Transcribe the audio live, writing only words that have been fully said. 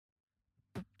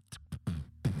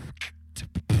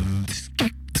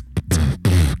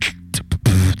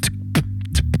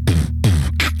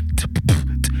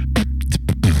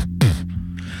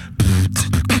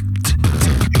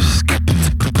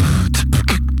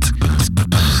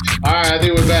right, I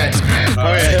think we're back.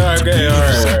 Okay, all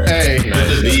right. Hey.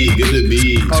 Good to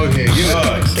be. Okay,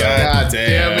 God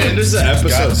damn, man. This is the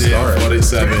episode start.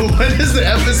 47. When does the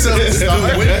episode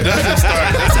start? When does it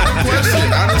start? That's a good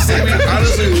question.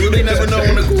 Honestly, we really never know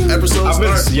when the episode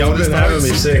starts. Y'all been having me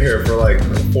sit here for like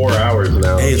 4 hours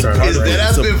now. Hey, That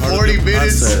has been 40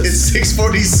 minutes. It's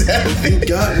 6:47. We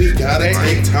gotta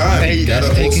take time. Hey,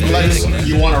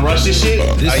 you want to rush this shit?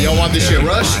 Y'all want this shit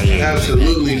rushed?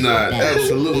 Absolutely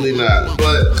not.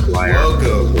 But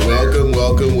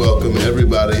welcome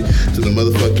everybody to the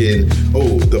motherfucking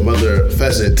the mother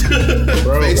pheasant.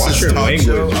 Bro, wash your language,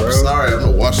 bro. I'm sorry, I'm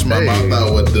gonna wash my mouth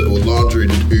out with laundry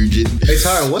detergent. Hey,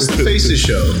 Ty, what's the Faces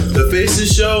Show? The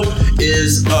Faces Show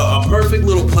is a perfect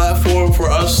little platform for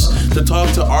us to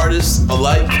talk to artists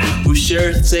alike who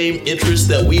share the same interests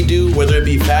that we do, whether it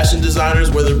be fashion designers,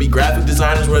 whether it be graphic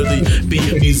designers, whether it be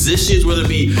musicians, whether it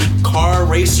be car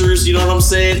racers, you know what I'm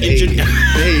saying?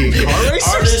 Car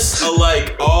racers? Artists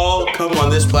alike all come on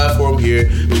this platform here.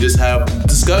 We just have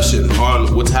discussion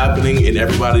on what's happening in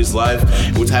everybody's life,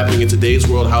 what's happening in today's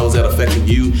world, how is that affecting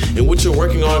you, and what you're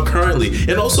working on currently.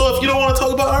 And also, if you don't want to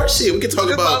talk about art shit, we can talk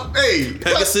about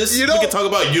Pegasus. We can talk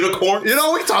about unicorn. We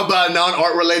can talk about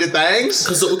non-art related things.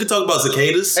 We can talk about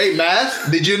cicadas. Hey,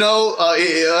 Math, did you know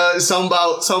something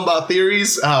about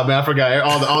theories? Oh man, I forgot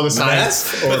all the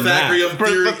science. Pythagorean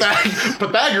theory.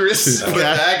 Pythagoras.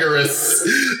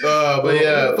 But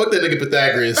yeah, fuck that nigga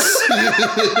Pythagoras.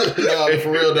 No,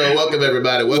 for real though. Welcome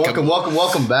everybody.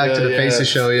 Welcome back to the Faces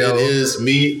Show, yo. It is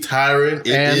me, Tyron.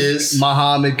 It is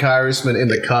Muhammad Kairisman in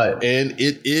the cut. And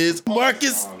it is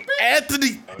Marcus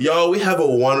Anthony. Yo, we have a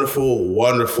wonderful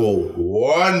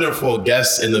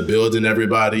guest in the building,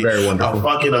 everybody. Very wonderful. A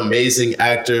fucking amazing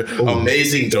actor,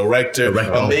 amazing director,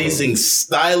 amazing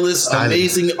stylist,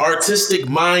 amazing artistic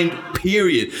mind,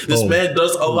 period. This man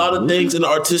does a lot of things in the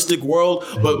artistic world,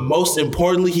 but most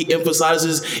importantly, he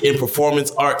emphasizes in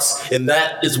performance arts. And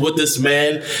that is what this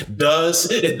man does.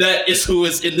 And that is who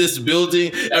is in this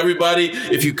building. Everybody,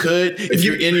 if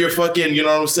you're in your fucking, you know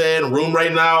what I'm saying, room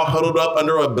right now, huddled up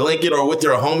under a blanket or with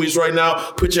your homies right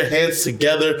now, put your hands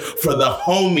together for the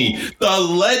homie, the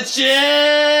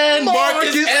legend,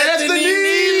 Marcus Anthony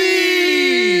Neely.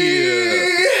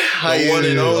 The one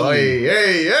and only.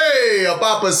 Hey, a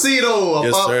papacito.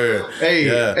 Yes, sir. Hey,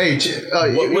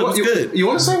 what's good? You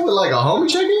want to start with like a homie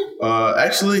check-in?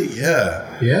 Actually,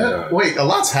 yeah. Yeah? Wait, a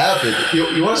lot's happened.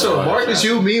 You want to start with Marcus,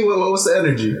 you, me? What's the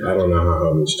energy? I don't know how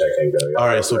homie check-in goes. All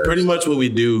right, so pretty much what we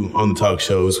do on the talk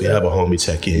shows, we have a homie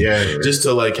check-in. Yeah. Just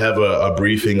to like have a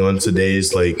briefing on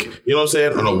today's, like, you know what I'm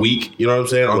saying? On a week, you know what I'm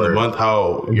saying? On the month,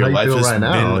 how your life has right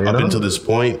now, been up until this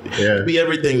point. Yeah. Be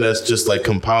everything that's just like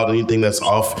compiled, anything that's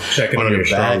off. Checking on your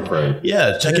strong friend.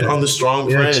 Yeah, checking on the strong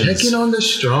friends. Checking on the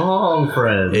strong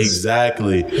friends.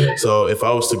 Exactly. So if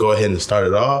I was to go ahead and start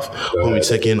it off, homie,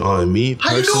 check in on me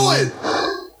personally. How you doing?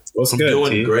 What's I'm good,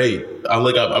 doing T? great.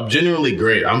 I'm genuinely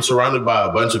great. I'm surrounded by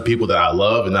a bunch of people that I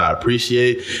love and that I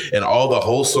appreciate, and all the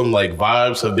wholesome like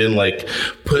vibes have been like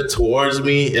put towards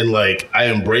me, and like I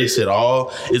embrace it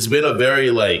all. It's been a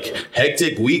very like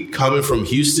hectic week coming from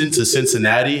Houston to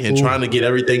Cincinnati and trying to get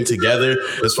everything together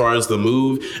as far as the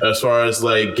move, as far as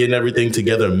like getting everything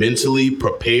together mentally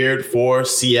prepared for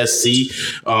CSC,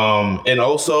 and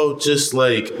also just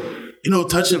like, you know,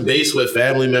 touching base with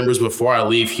family members before I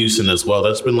leave Houston as well.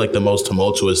 That's been like the most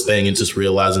tumultuous thing, and just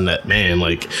realizing that, man,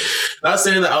 like, not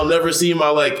saying that I'll never see my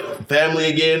like family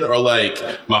again or like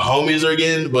my homies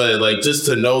again, but like just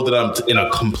to know that I'm in a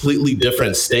completely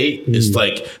different state, it's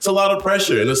like, it's a lot of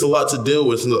pressure and it's a lot to deal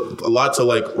with, a lot to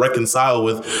like reconcile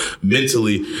with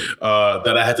mentally,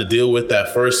 that I had to deal with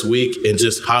that first week, and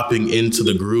just hopping into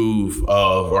the groove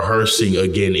of rehearsing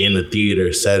again in the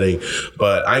theater setting.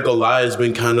 But I ain't gonna lie, it's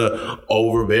been kind of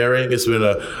overbearing. It's been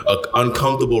a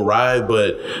uncomfortable ride,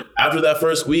 but after that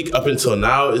first week up until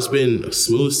now, it's been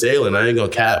smooth sailing. I ain't gonna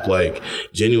cap. Like,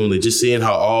 genuinely, just seeing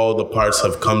how all the parts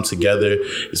have come together,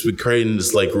 it's been creating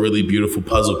this like really beautiful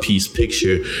puzzle piece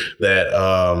picture that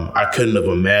I couldn't have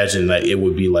imagined that it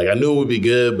would be like. I knew it would be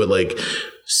good, but like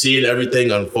seeing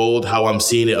everything unfold, how I'm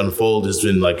seeing it unfold, has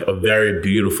been like a very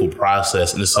beautiful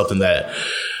process, and it's something that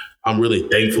I'm really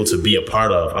thankful to be a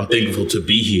part of. I'm thankful to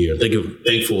be here. I'm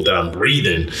thankful that I'm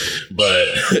breathing. But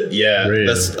yeah,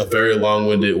 that's a very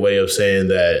long-winded way of saying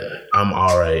that I'm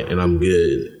all right and I'm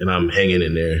good and I'm hanging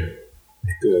in there.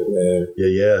 Good, man.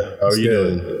 Yeah. How are you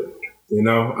doing? You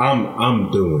know, I'm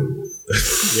doing.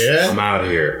 Yeah? I'm out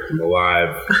here. I'm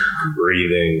alive. I'm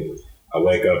breathing. I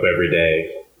wake up every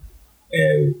day,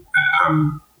 and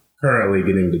I'm currently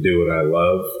getting to do what I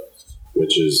love,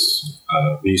 which is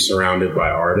be surrounded by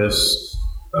artists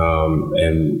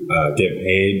and get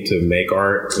paid to make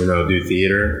art, do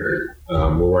theater.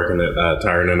 We're working at,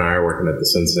 Tyron and I are working at the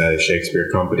Cincinnati Shakespeare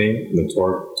Company, the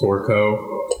Torco.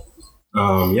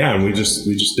 And we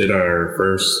just did our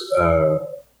first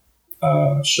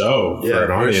show for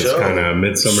an audience, kind of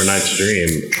Midsummer Night's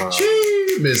Dream.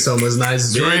 Midsummer's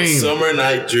Night's Dream. Midsummer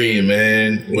Night Dream,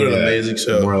 man. What an amazing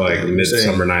show. More like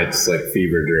Midsummer Night's like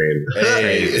fever dream.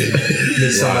 Hey.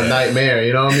 Midsummer Nightmare,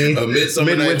 you know what I mean? A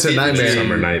Midsummer Midwinter Nightmare.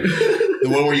 Midsummer Night. The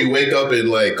one where you wake up in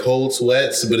like cold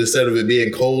sweats, but instead of it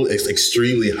being cold, it's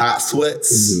extremely hot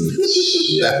sweats.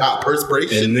 Mm-hmm. That hot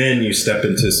perspiration. And then you step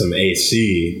into some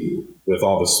AC with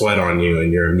all the sweat on you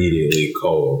and you're immediately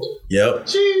cold. Yep.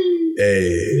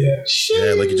 Hey.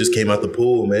 Yeah, like you just came out the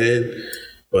pool, man.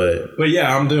 But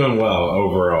yeah, I'm doing well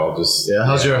overall.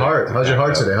 How's your heart? How's your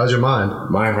heart today? How's your mind?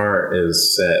 My heart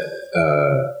is set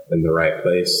in the right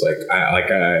place. So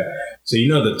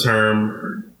the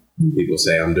term people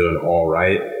say I'm doing all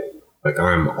right. Like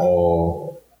I'm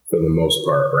all for the most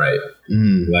part right.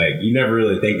 Like you never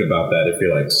really think about that if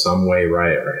you're like some way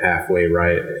right or halfway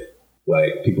right.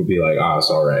 Like people be like, it's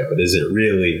all right, but is it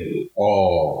really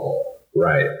all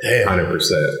right?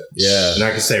 100%. Yeah. And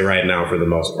I can say right now, for the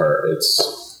most part, it's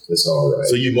all right.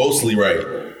 So you mostly right.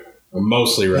 I'm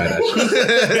mostly right. I'm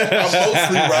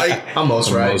mostly right. I'm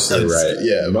most right. Mostly right.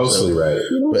 Yeah, mostly right.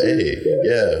 But hey,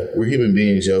 we're human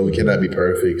beings, yo. We cannot be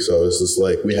perfect. So it's just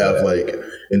like we have like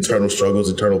internal struggles,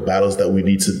 internal battles that we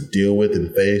need to deal with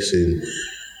and face, and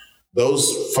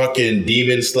those fucking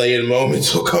demon slaying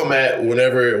moments will come at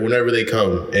whenever they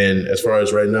come. And as far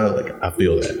as right now, like I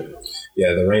feel that.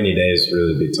 Yeah, the rainy days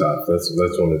really be tough. That's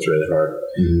when it's really hard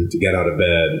to get out of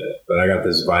bed. But I got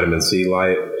this vitamin C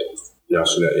light. Y'all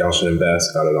should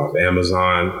invest. Got it off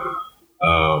Amazon.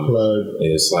 And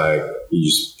it's like you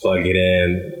just plug it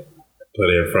in, put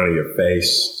it in front of your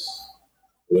face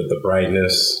with the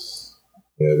brightness,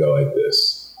 and it'll go like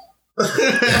this.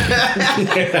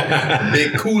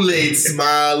 Big Kool-Aid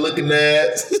smile looking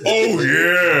at. Oh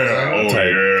yeah.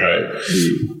 Tight.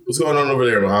 What's going on over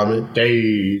there, Muhammad?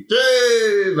 Hey,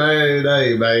 man,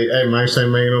 say,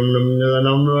 man,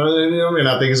 and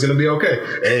I think it's gonna be okay.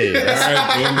 Hey, all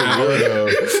right,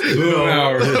 Boom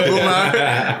hour.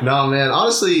 No, man,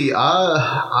 honestly,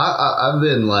 I've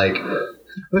been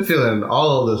feeling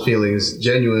all of the feelings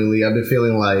genuinely. I've been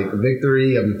feeling like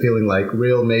victory. I've been feeling like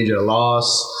real major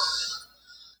loss.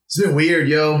 It's been weird,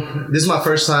 yo. This is my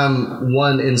first time,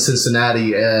 one, in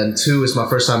Cincinnati, and two, it's my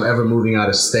first time ever moving out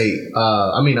of state.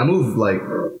 I moved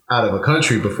out of a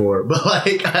country before, but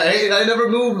I never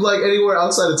moved anywhere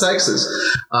outside of Texas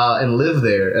and lived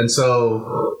there. And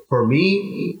so for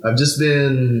me, I've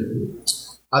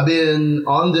been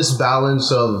on this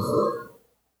balance of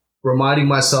reminding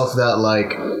myself that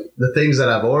the things that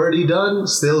I've already done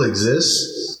still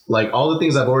exist. All the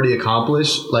things I've already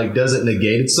accomplished, doesn't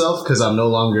negate itself because I'm no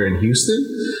longer in Houston.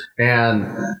 And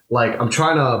I'm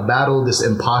trying to battle this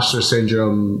imposter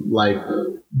syndrome,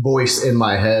 voice in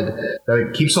my head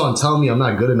that keeps on telling me I'm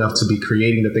not good enough to be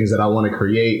creating the things that I want to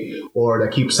create, or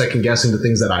that keeps second guessing the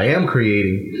things that I am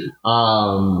creating.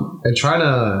 And trying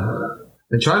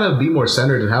to be more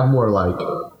centered and have more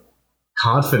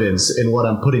confidence in what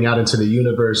I'm putting out into the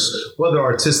universe, whether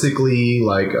artistically,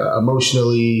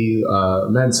 emotionally,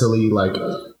 mentally,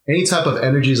 any type of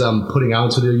energies I'm putting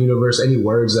out into the universe, any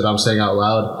words that I'm saying out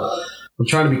loud. I'm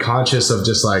trying to be conscious of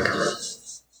just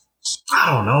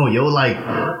I don't know, yo,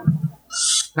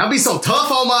 I be so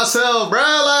tough on myself, bro.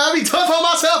 I be tough on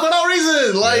myself for no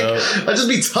reason. I just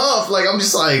be tough. I'm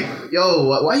just yo,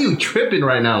 why are you tripping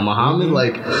right now, Muhammad?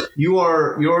 Mm-hmm.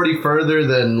 You're already further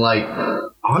than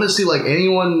honestly,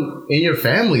 anyone in your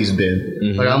family's been.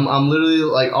 Mm-hmm. I'm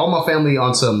literally all my family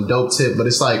on some dope tip, but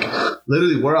it's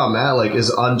literally where I'm at is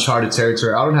uncharted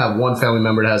territory. I don't have one family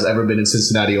member that has ever been in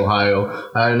Cincinnati, Ohio.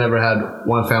 I never had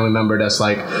one family member that's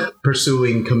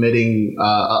committing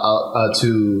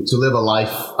to live a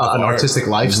life, an artistic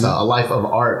lifestyle, a life of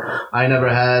art. I never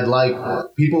had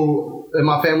people in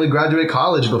my family graduate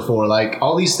college before.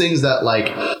 All these things that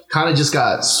kind of just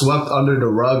got swept under the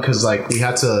rug because we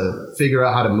had to figure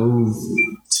out how to move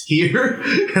here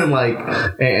and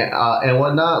and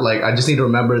whatnot. I just need to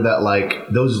remember that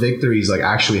those victories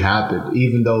actually happened,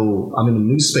 even though I'm in a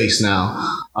new space now.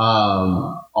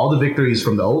 All the victories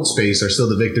from the old space are still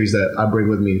the victories that I bring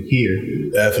with me here.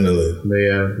 Definitely.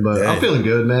 But I'm feeling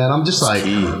good, man. I'm just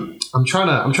I'm trying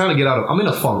to get out of. I'm in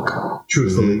a funk,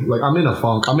 truthfully. Like I'm in a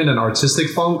funk. I'm in an artistic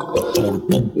funk.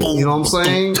 You know what I'm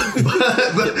saying?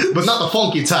 but not the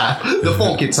funky type. The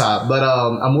funky type. But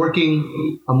I'm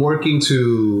working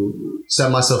to set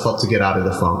myself up to get out of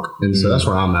the funk, and so that's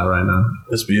where I'm at right now.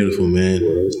 That's beautiful, man.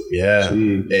 Yeah,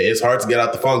 it's hard to get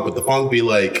out the funk, but the funk be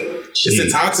like it's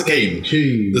intoxicating.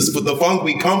 The funk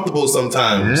be comfortable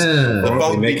sometimes. Yeah. The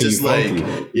funk be just like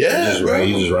you just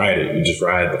ride it. You just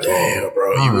ride the funk. Damn,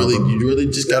 bro. You really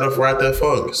just gotta ride that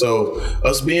funk. So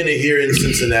us being here in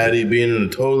Cincinnati, being in a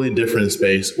totally different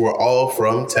space, we're all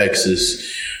from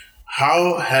Texas.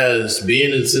 How has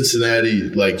being in Cincinnati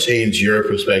like changed your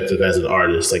perspective as an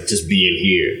artist? Like just being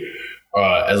here,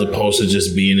 as opposed to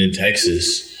just being in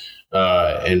Texas,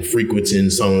 and frequenting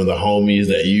some of the homies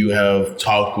that you have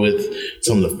talked with,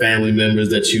 some of the family members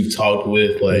that you've talked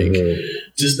with, like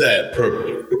just that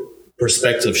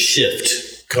perspective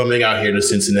shift coming out here to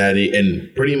Cincinnati and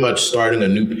pretty much starting a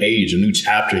new page, a new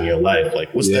chapter in your life.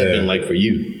 Like, what's that been like for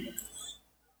you?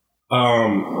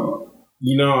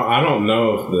 You know, I don't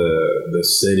know if the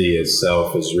city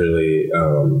itself is really.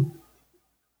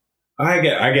 I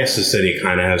guess the city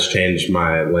kind of has changed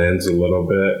my lens a little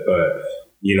bit, but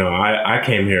you know, I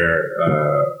came here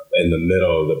in the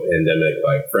middle of the pandemic,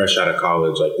 like fresh out of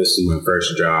college. Like this is my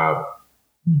first job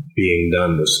being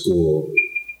done with school.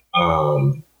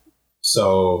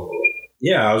 So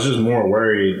yeah, I was just more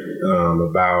worried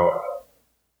about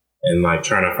and like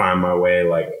trying to find my way,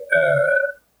 like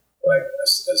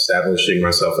establishing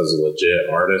myself as a legit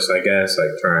artist, I guess. Like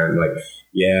trying, like,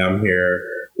 yeah, I'm here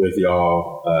with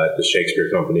y'all at the Shakespeare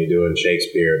Company doing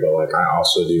Shakespeare, but like I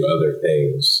also do other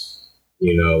things.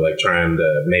 You know, like trying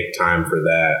to make time for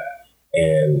that.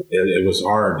 And it was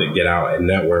hard to get out and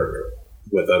network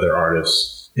with other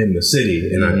artists in the city.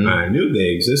 And I knew they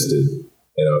existed,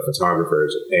 you know,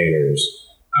 photographers, painters,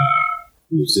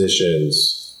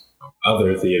 musicians,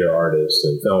 other theater artists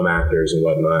and film actors and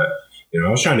whatnot. You know, I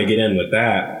was trying to get in with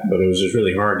that, but it was just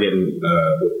really hard getting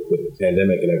with the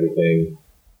pandemic and everything.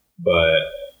 But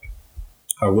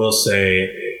I will say,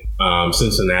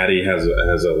 Cincinnati has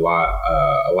a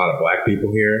lot of Black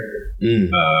people here,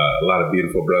 a lot of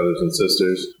beautiful brothers and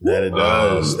sisters. That it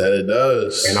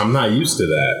does. And I'm not used to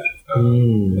that.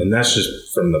 And that's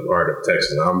just from the part of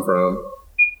Texas I'm from.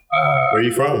 Where are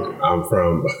you from? I'm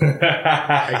from.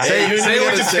 Say it with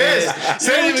your chest.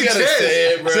 Say it with your chest.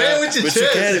 Say it with your chest. But you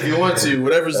can if you want to.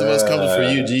 Whatever's the most comfortable for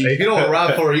you, G. If you don't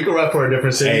rap for it, you can rap for a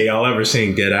different city. Hey, y'all ever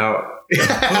seen Get Out? All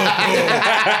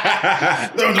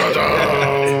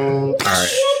right.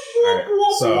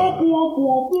 So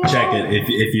check it.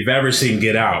 If you've ever seen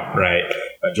Get Out, right?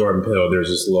 Jordan Peele, there's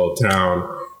this little town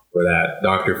where that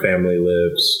doctor family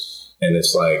lives. And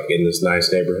it's like in this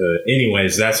nice neighborhood.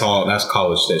 Anyways, that's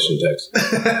College Station, Texas.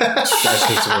 That's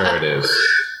just where it is.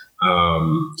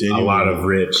 A lot of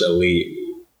rich, elite,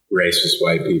 racist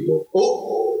white people.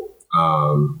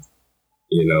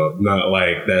 You know, not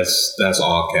like that's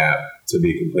all cap. To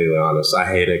be completely honest, I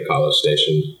hated College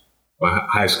Station. My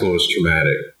high school was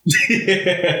traumatic.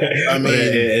 I mean,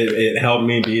 it helped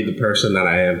me be the person that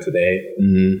I am today.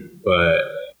 But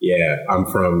yeah, I'm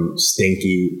from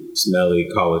stinky, smelly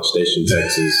College Station,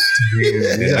 Texas.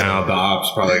 And now the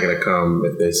ops probably going to come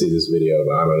if they see this video,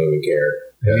 but I don't even care.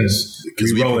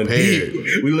 Because we rolling deep.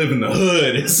 We live in the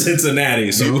hood in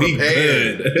Cincinnati, so we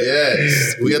good.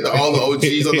 Yes. We got all the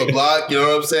OGs on the block, you know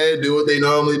what I'm saying? Do what they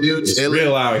normally do. It's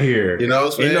real out here. You know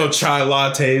what I'm saying? Ain't no chai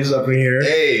lattes up in here.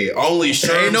 Hey, only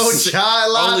Sherm. Ain't no chai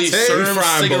latte. Only Sherm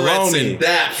cigarettes and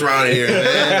daps around here,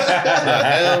 man. The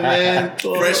hell, man?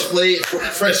 Fresh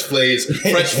fish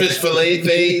fillet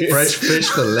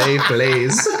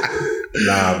fillets.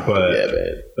 Nah, but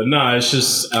no, it's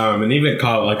just and even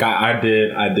college. Like I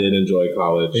did enjoy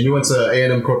college. And you went to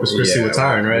A&M Corpus Christi with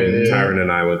Tyron, right? Tyron and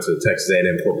I went to Texas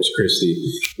A&M Corpus Christi,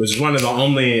 which is one of the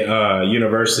only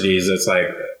universities that's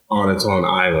like on its own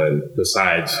island.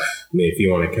 Besides, I mean, if you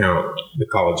want to count the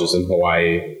colleges in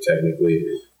Hawaii, technically,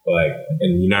 like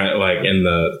in in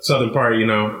the southern part, you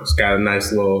know, it's got a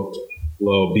nice little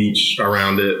beach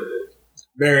around it.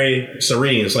 Very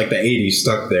serene. It's like the 80s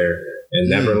stuck there. And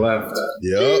never left.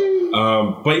 Yep.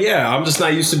 But yeah, I'm just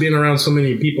not used to being around so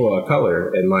many people of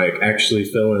color and like actually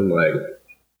feeling like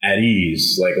at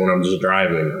ease, like when I'm just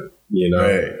driving, you know,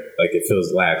 like it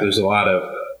feels lax. There's a lot of,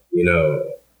 you know,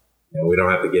 we don't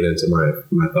have to get into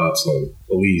my thoughts on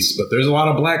police, but there's a lot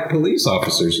of Black police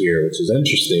officers here, which is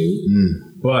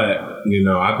interesting. But, you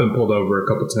know, I've been pulled over a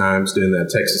couple times doing that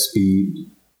Texas speed.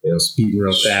 You know, speeding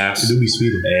real fast. You do be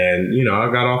speeding. And, you know,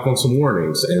 I got off on some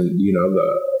warnings. And, you know,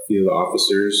 a few of the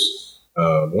officers,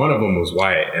 one of them was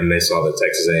white, and they saw the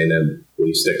Texas A&M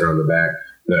police sticker on the back.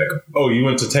 Like, oh, you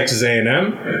went to Texas A&M?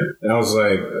 And I was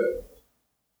like,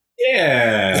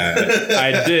 yeah,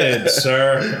 I did,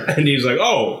 sir. And he's like,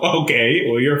 oh, okay,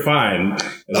 well, you're fine.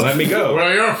 And let me go.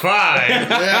 Well, you're fine.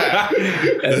 Yeah.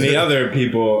 And the other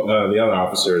people, the other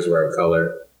officers were of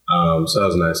color. So that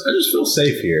was nice. I just feel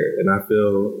safe here. And I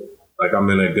feel like I'm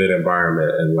in a good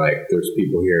environment. And like, there's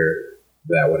people here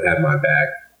that would have my back.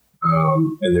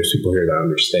 And there's people here that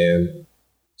understand.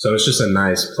 So it's just a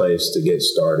nice place to get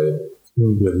started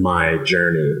with my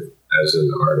journey as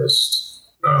an artist.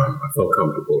 I feel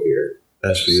comfortable here.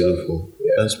 That's beautiful. So,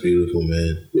 yeah. That's beautiful,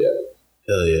 man. Yeah.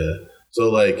 Hell yeah.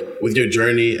 So like with your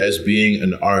journey as being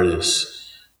an artist,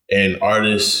 and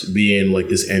artist being like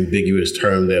this ambiguous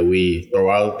term that we throw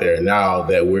out there now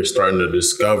that we're starting to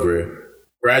discover,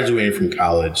 graduating from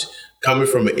college, coming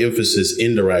from an emphasis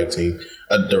in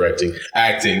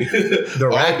acting,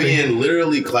 all being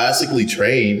literally classically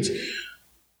trained,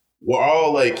 we're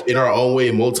all like in our own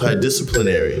way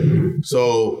multidisciplinary.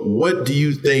 So what do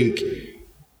you think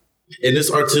in this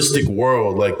artistic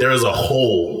world, like there's a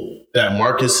hole that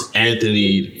Marcus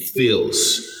Anthony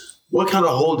fills? What kind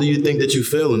of hole do you think that you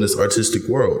fill in this artistic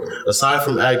world? Aside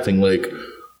from acting, like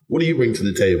what do you bring to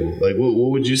the table? Like what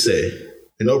would you say?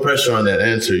 And no pressure on that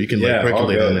answer. You can like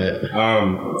percolate on that.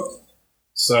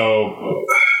 So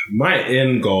my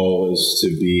end goal is to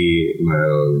be my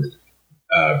own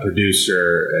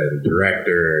producer and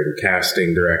director and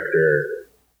casting director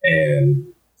and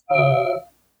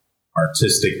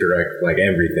artistic director, like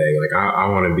everything. Like I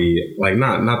want to be like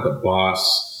not the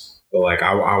boss, but like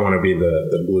I want to be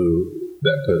the glue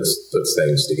that puts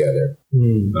things together.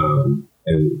 And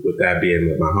with that being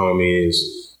with my homies,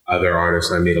 other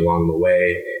artists I meet along the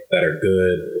way that are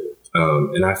good,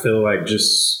 and I feel like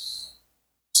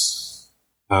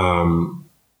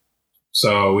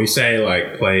so we say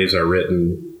like plays are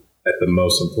written at the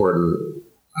most important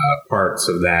parts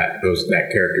of that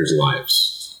character's lives.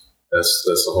 That's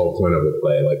the whole point of a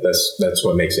play. Like that's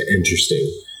what makes it interesting.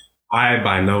 I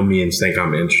by no means think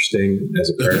I'm interesting as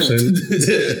a person.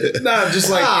 No, just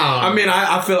like I mean,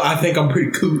 I think I'm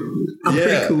pretty cool. I'm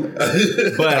pretty cool,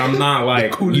 but I'm not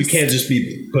like you can't just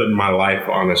be putting my life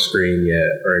on a screen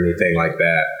yet or anything like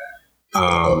that.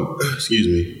 Excuse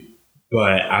me.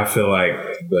 But I feel like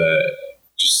the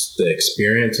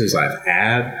experiences I've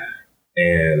had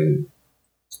and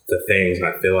the things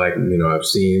I feel like, I've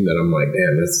seen that I'm like,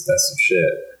 damn, that's some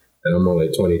shit. And I'm only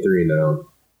 23 now.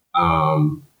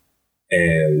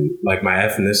 And like my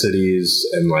ethnicities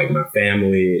and like my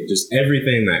family, just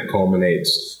everything that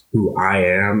culminates who I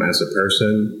am as a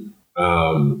person.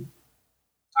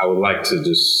 I would like to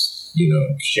just,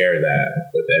 share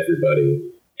that with everybody.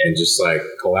 And just like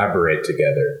collaborate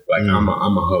together. Like I'm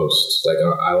a host. Like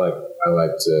I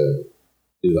like to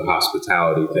do the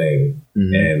hospitality thing,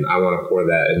 and I want to pour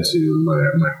that into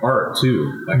my art too.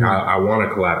 Like I want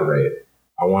to collaborate.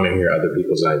 I want to hear other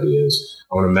people's ideas.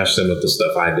 I want to mesh them with the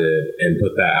stuff I did and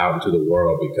put that out into the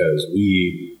world because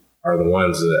we are the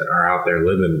ones that are out there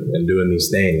living and doing these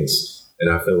things.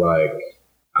 And I feel like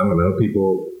I don't know,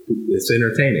 people. It's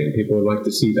entertaining. People would like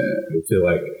to see that. I feel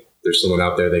like there's someone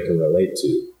out there they can relate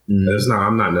to.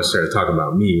 I'm not necessarily talking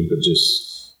about me, but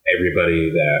just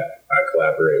everybody that I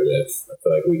collaborate with. I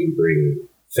feel like we can bring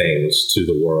things to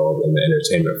the world in the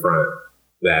entertainment front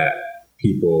that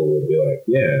people will be like,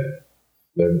 yeah,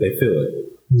 they feel it.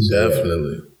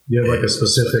 Definitely. You have like a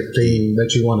specific thing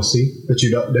that you want to see that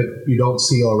you don't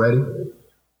see already?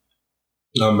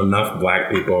 Enough Black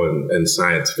people in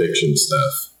science fiction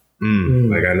stuff.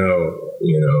 Like I know,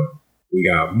 we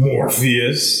got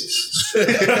Morpheus.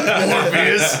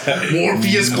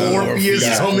 Morpheus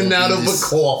coming out of a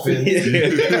coffin.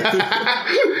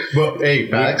 But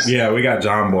hey, facts. Yeah, we got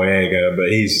John Boyega, but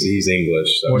he's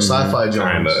English. So more sci-fi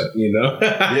Jones.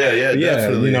 Yeah,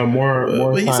 definitely. More.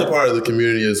 But he's a part of the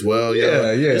community as well.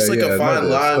 Yeah. It's like a fine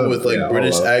line with like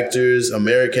British actors,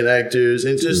 American actors,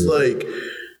 and just like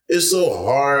it's so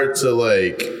hard to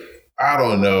like. I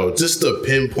don't know, just to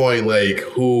pinpoint like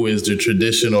who is the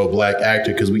traditional Black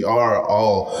actor, because we are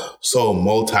all so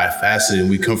multifaceted and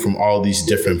we come from all these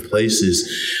different places.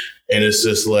 And it's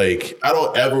just like, I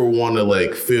don't ever want to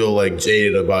like feel like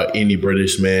jaded about any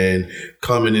British man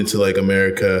coming into like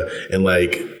America and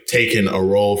like taking a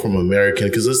role from American.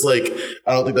 Cause it's like,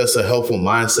 I don't think that's a helpful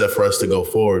mindset for us to go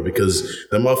forward, because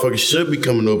the motherfuckers should be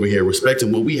coming over here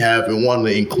respecting what we have and wanting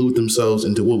to include themselves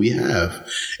into what we have.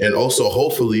 And also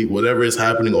hopefully whatever is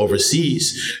happening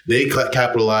overseas, they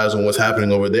capitalize on what's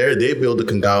happening over there. They build a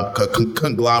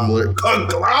conglomerate.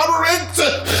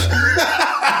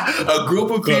 A group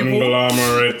of people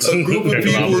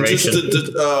just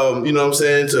to you know what I'm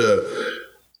saying, to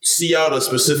see out a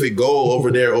specific goal over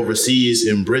there overseas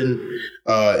in Britain,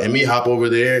 and me hop over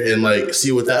there and like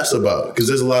see what that's about, because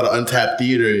there's a lot of untapped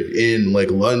theater in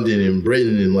like London and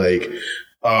Britain and like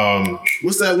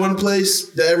what's that one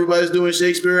place that everybody's doing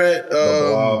Shakespeare at?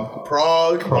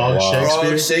 Prague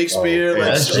Shakespeare. Yeah,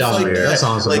 like that's stuff like that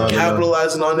sounds like familiar.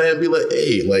 capitalizing on that and be like,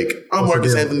 hey, like I'm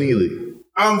Marcus Anthony Lee.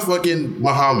 I'm fucking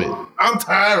Muhammad. I'm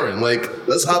tiring. Like,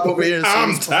 let's hop over here and see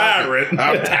what's popping.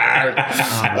 I'm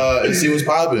tired. And see what's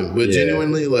popping. But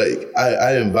genuinely, like,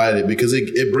 I invite it because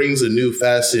it brings a new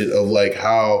facet of like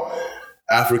how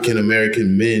African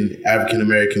American men, African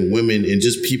American women, and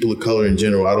just people of color in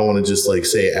general. I don't want to just like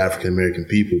say African American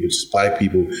people, but just black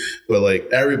people, but like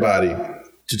everybody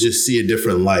to just see a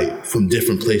different light from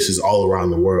different places all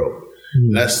around the world.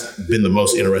 And that's been the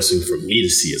most interesting for me to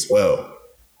see as well.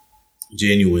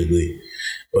 Genuinely.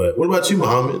 But what about you,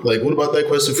 Muhammad? Like, what about that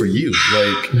question for you?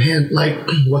 Like, man, like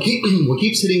what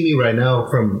keeps hitting me right now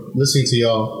from listening to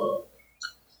y'all.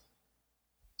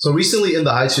 So recently, In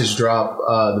the Heights just dropped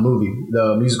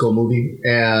the musical movie,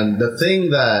 and the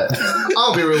thing that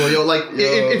I'll be real, like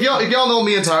if y'all know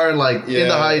me and Tyron, like In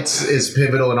the Heights is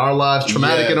pivotal in our lives,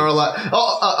 traumatic in our lives.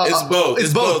 It's both.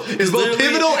 It's both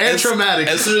pivotal and traumatic.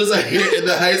 As soon as I hear In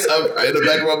the Heights, I'm in the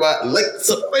back of my mind, let's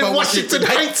Washington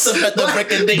Heights at the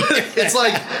freaking day.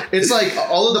 It's like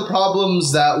all of the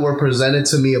problems that were presented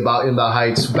to me about In the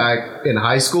Heights back in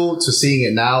high school to seeing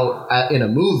it now in a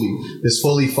movie. This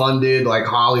fully funded, like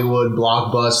Hollywood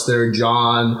blockbuster,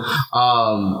 John.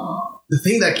 The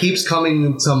thing that keeps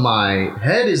coming to my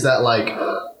head is that like,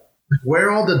 where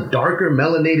are all the darker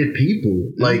melanated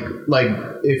people? Like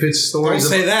if it's stories, don't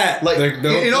say that. Like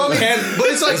you know what I mean? But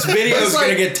it's like this video's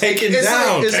gonna get taken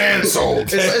down.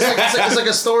 Canceled. It's like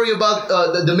a story about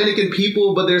the Dominican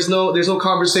people, but there's no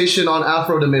conversation on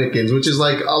Afro Dominicans, which is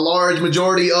like a large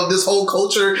majority of this whole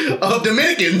culture of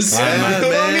Dominicans. You know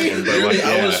what I mean? Really,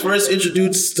 I was first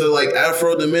introduced to like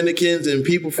Afro Dominicans and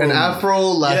people from Afro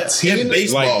Latin in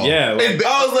baseball. I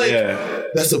was like,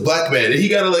 that's a black man, and he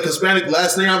got a like Hispanic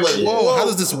last name. I'm like, whoa, how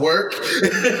does this work?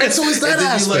 And so is that and then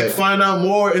aspect. you like find out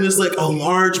more, and it's like a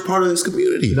large part of this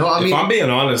community. No, I mean, if I'm being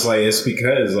honest, like it's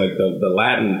because like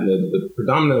the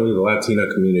predominantly the Latino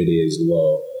community is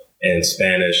low, and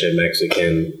Spanish and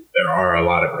Mexican, there are a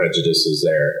lot of prejudices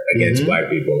there against black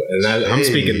people, and I'm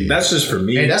speaking. That's just for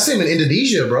me. Hey, that's same in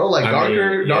Indonesia, bro. Like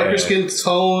darker skin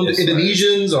toned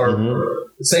Indonesians are.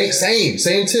 Same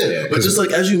tip. Yeah, but just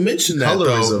like as you mentioned that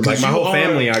colorism, though, like my whole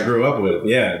family I grew up with,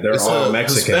 they're all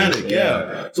Mexican. Hispanic,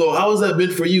 yeah. So how has that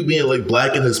been for you being like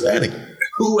black and Hispanic?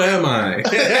 Who am I?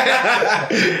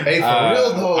 Hey, for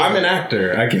real though, I'm an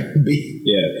actor. I can be.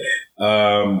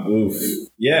 I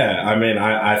mean,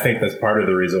 I think that's part of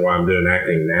the reason why I'm doing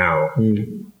acting now,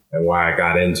 and why I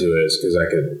got into it is because I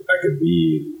could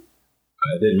be.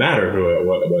 It didn't matter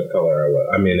what color I was.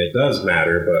 I mean, it does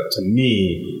matter, but to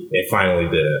me, it finally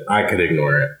did it. I could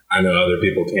ignore it. I know other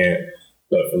people can't,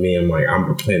 but for me, I'm like,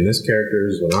 I'm playing this character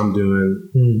is what I'm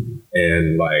doing,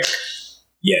 and like,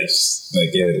 yes, like,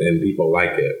 and people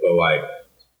like it. But like,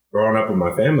 growing up with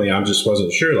my family, I just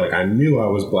wasn't sure. Like, I knew I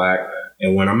was black,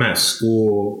 and when I'm at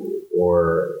school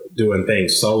or doing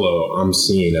things solo, I'm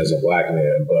seen as a black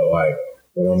man. But like,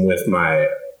 when I'm with my,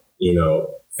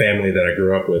 family that I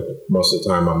grew up with, most of the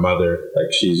time, my mother,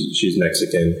 like she's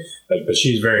Mexican, like, but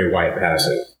she's very white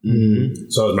passing.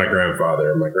 So is my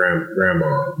grandfather and my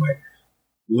grandma, like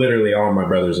literally all my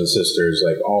brothers and sisters,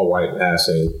 like all white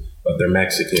passing, but they're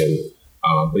Mexican.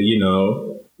 But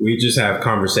we just have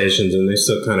conversations and they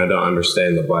still kind of don't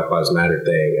understand the Black Lives Matter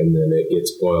thing. And then it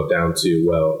gets boiled down to,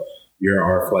 well, you're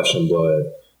our flesh and blood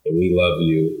and we love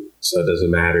you. So it doesn't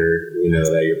matter,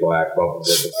 that you're black. What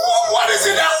is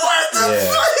it that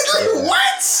word?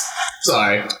 What?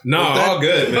 Sorry. No, all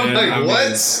good, man. I'm like, what?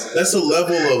 That's a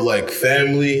level of like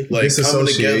family, like coming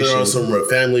together on some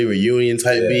family reunion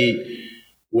type beat,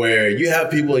 where you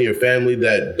have people in your family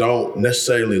that don't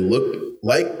necessarily look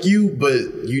like you,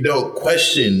 but you don't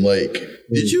question like,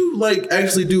 did you like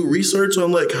actually do research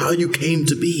on like how you came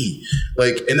to be?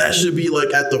 Like, and that should be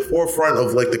like at the forefront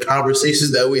of like the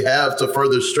conversations that we have to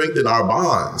further strengthen our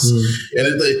bonds.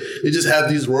 And they just have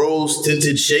these rose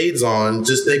tinted shades on,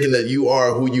 just thinking that you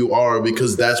are who you are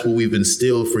because that's what we've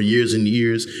instilled for years and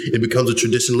years. It becomes a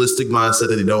traditionalistic mindset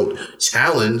that they don't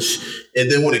challenge. And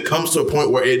then when it comes to a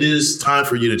point where it is time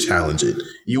for you to challenge it,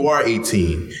 you are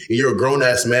 18 and you're a grown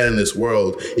ass man in this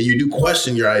world and you do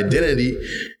question your identity,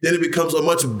 then it becomes a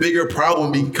much bigger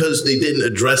problem because they didn't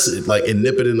address it, like, and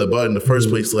nip it in the bud in the first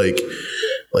place. Like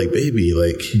baby,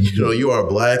 like, you are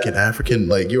black and African,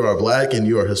 like you are black and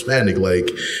you are Hispanic, like,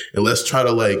 and let's try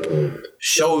to like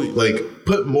show, like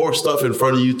put more stuff in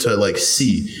front of you to like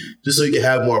see. just so you can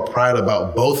have more pride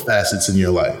about both facets in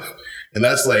your life. And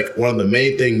that's like one of the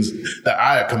main things that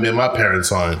I commend my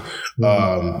parents on.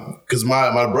 Because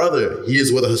my brother, he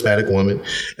is with a Hispanic woman,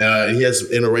 and he has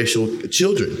interracial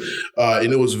children.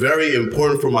 And it was very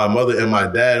important for my mother and my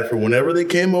dad for whenever they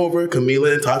came over,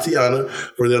 Camila and Tatiana,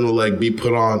 for them to like be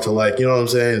put on to like, you know what I'm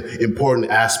saying,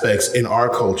 important aspects in our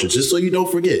culture, just so you don't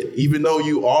forget, even though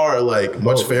you are like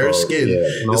much fairer skinned,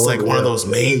 it's like one of those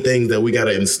main things that we got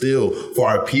to instill for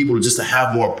our people, just to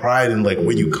have more pride in like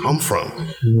where you come from.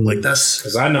 Like that's,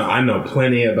 because I know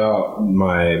plenty about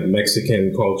my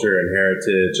Mexican culture and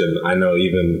heritage, and I know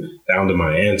even down to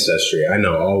my ancestry. I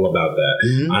know all about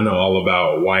that. I know all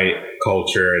about white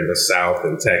culture in the South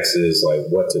and Texas, like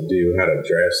what to do, how to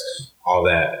dress, all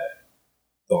that.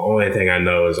 The only thing I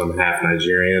know is I'm half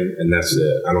Nigerian, and that's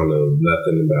it. I don't know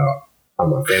nothing about how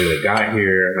my family got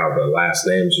here, how the last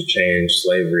names were changed,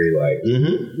 slavery, like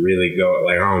really go.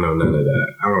 Like I don't know none of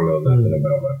that. I don't know nothing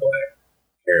about my Black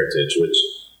heritage,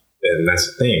 and that's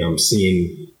the thing. I'm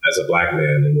seen as a Black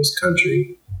man in this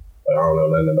country, but I don't know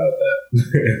nothing about that.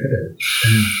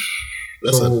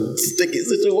 That's a sticky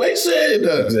situation.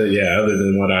 Yeah, other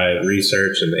than what I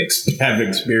research and have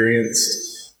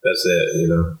experienced, that's it, you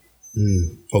know.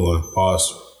 Hold on,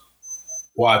 pause.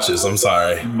 Watches, I'm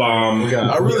sorry. Bomb.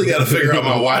 I really got to figure out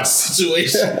my watch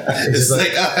situation. It's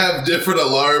like I have different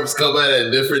alarms come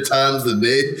at different times of the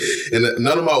day, and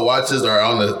none of my watches are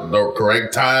on the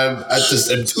correct time. I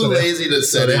just am too lazy to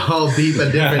set they it. all beep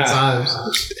at different times.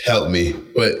 Help me.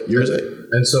 But yours.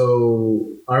 And so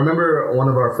I remember one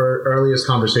of our earliest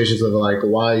conversations of like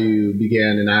why you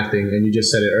began in acting, and you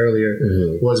just said it earlier,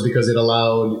 was because it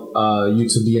allowed you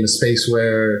to be in a space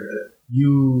where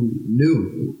you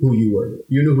knew who you were.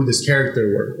 You knew who this character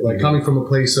were. Like coming from a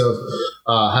place of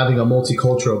having a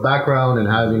multicultural background and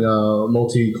having a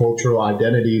multicultural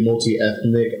identity,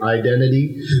 multi-ethnic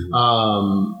identity.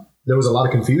 There was a lot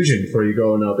of confusion for you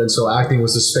growing up, and so acting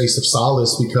was a space of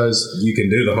solace because you can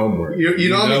do the homework. You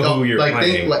know what I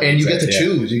mean? And you get to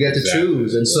choose. You get to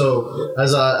choose. And so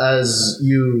as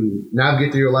you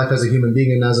navigate through your life as a human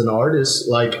being and as an artist,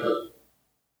 like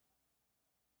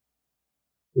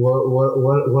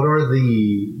what are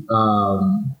the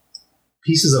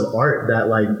pieces of art that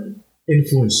like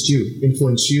influenced you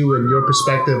and your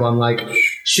perspective on like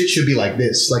shit should be like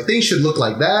this, like things should look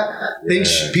like that,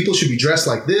 people should be dressed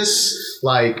like this,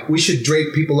 like we should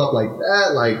drape people up like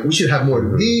that, like we should have more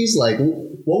of these, like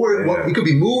what it could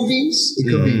be movies, it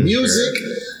could be music,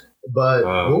 but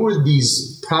what were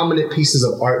these prominent pieces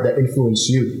of art that influenced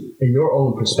you in your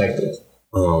own perspective?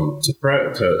 To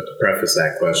preface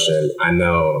that question, I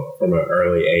know from an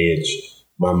early age,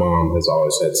 my mom has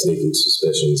always had sneaking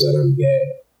suspicions that I'm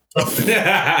gay.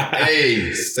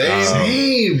 Hey,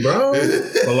 same, bro.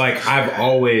 But like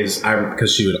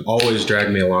because she would always drag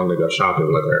me along to go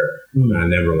shopping with her, and I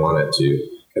never wanted to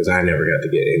because I never got to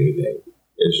get anything.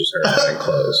 It's just her buying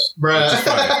clothes. Bruh. Which is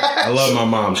fine. I love my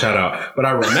mom. Shout out. But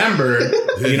I remember,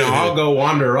 I'll go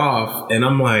wander off and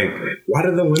I'm like, why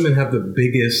do the women have the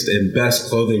biggest and best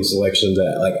clothing selections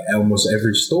at like almost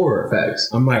every store? Facts.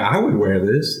 I'm like, I would wear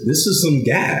this. This is some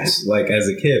gas, like as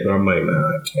a kid. But I'm like, nah,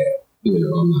 I can't.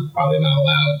 I'm probably not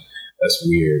allowed. That's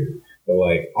weird. But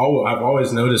like, I've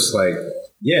always noticed like,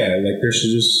 like there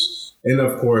should just, and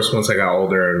of course, once I got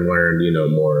older and learned,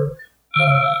 more,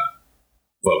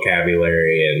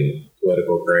 vocabulary and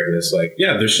political correctness, like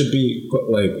there should be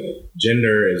like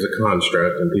gender is a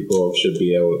construct and people should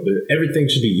be everything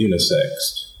should be unisex.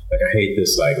 Like I hate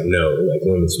this like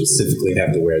women specifically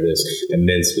have to wear this and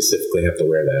men specifically have to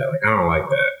wear that. Like I don't like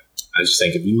that. I just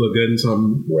think if you look good in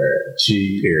something, wear it.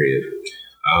 Period.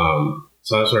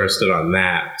 So that's where I stood on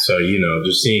that. So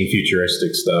just seeing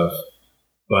futuristic stuff.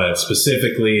 But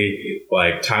specifically,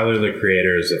 like Tyler, the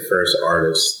Creator is the first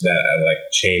artist that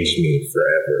like changed me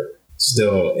forever.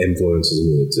 Still influences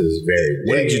me to this very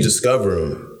day. When did you discover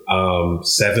him?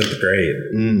 7th grade.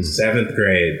 7th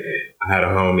grade, I had a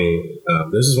homie.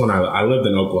 This is when I lived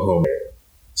in Oklahoma.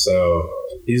 So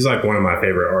he's like one of my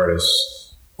favorite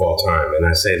artists of all time. And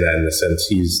I say that in the sense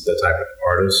he's the type of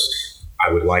artist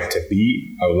I would like to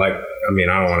be. I don't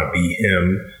want to be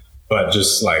him. But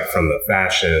just like from the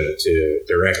fashion to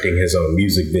directing his own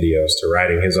music videos to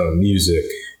writing his own music,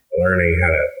 learning how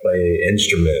to play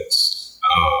instruments,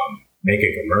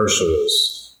 making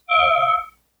commercials,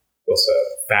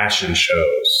 fashion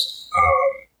shows,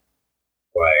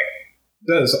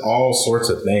 does all sorts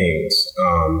of things.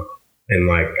 And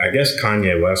like, I guess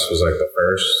Kanye West was like the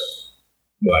first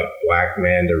like Black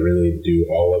man to really do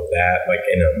all of that, like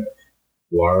in a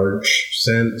large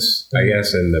sense, I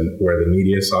guess, and where the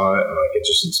media saw it, like it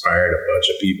just inspired a bunch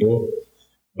of people.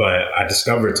 But I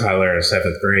discovered Tyler in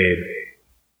 7th grade.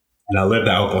 And I lived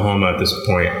in Oklahoma at this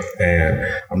point, and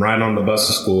I'm riding on the bus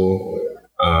to school.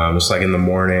 It's like in the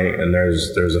morning, and there's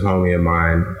a homie of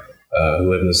mine who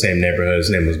lived in the same neighborhood. His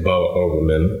name was Bo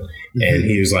Overman, and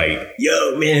he was like,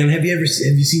 "Yo, man, have you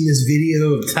seen this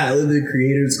video of Tyler the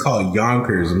Creator? It's called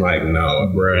Yonkers." I'm like, "No,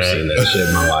 I've never seen that shit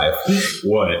in my life.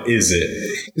 What is it?"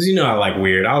 Because I like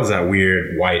weird. I was that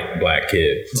weird white black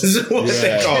kid. This is what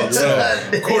they call it. So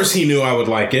of course he knew I would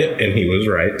like it, and he was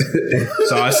right.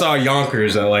 So I saw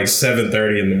Yonkers at like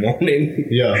 7:30 in the morning.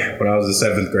 Yeah, when I was in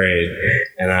 7th grade,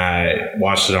 and I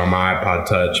watched it on my iPod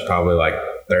Touch probably like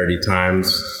 30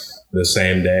 times the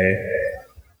same day,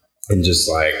 and just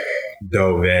like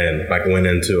dove in, like went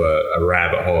into a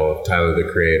rabbit hole of Tyler the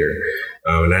Creator.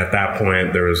 And at that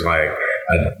point, there was like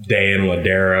a day in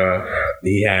Ladera.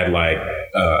 He had like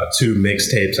 2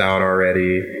 mixtapes out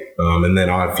already. And then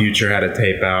Odd Future had a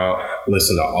tape out.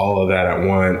 Listened to all of that at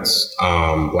once.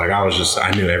 Like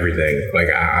I knew everything. Like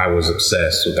I was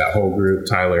obsessed with that whole group,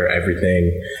 Tyler,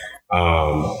 everything.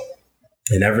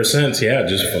 And ever since,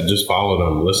 just followed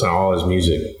him, listen to all his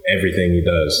music, everything he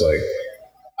does. Like,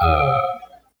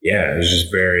 it was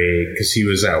just because he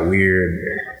was that weird.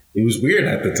 He was weird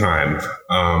at the time,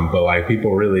 but like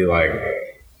people really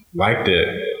liked it.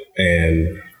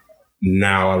 And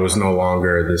now I was no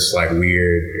longer this like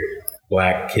weird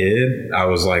black kid. I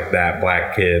was like that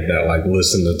black kid that like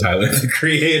listened to Tyler the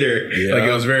Creator. Yeah. Like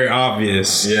it was very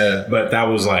obvious. Yeah. But that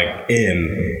was like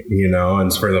in,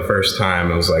 and for the first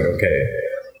time I was like, okay,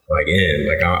 like in.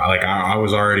 I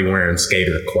was already wearing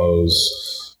skater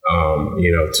clothes,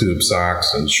 tube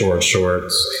socks and short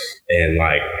shorts and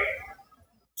like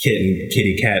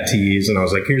kitty cat tees. And I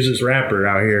was like, here's this rapper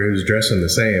out here who's dressing the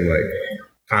same, like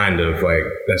kind of like,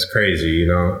 that's crazy,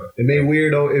 It made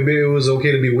weird. It was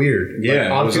okay to be weird. Yeah.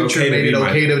 Like, Odd Future made it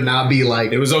okay to not be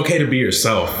like. It was okay to be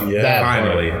yourself. Yeah.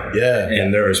 Finally. Yeah.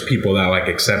 And there was people that like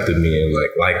accepted me and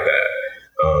like that.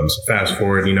 So fast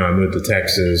forward, I moved to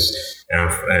Texas and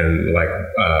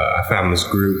I found this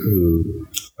group who,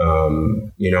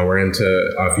 we're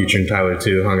into Odd Future and Tyler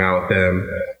too, hung out with them,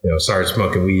 started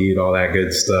smoking weed, all that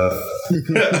good stuff.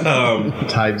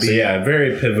 Type B. So yeah,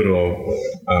 very pivotal,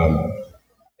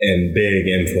 and big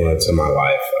influence in my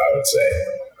life, I would say,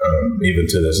 even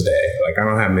to this day. Like I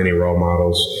don't have many role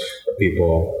models or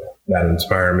people that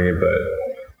inspire me, but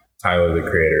Tyler the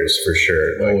Creator is for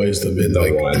sure always the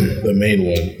one, the main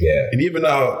one. Yeah, and even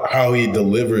how he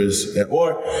delivers,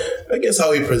 or I guess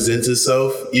how he presents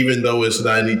himself, even though it's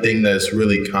not anything that's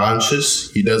really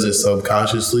conscious, he does it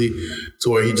subconsciously,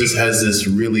 to where he just has this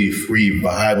really free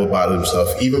vibe about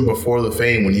himself. Even before the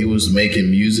fame, when he was making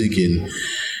music and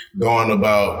going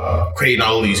about creating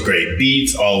all these great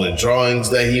beats, all the drawings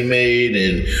that he made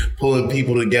and pulling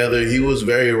people together, he was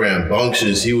very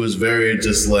rambunctious. He was very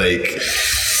just like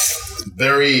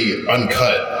very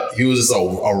uncut. He was just a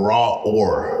raw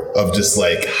ore of just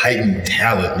like heightened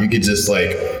talent. You could just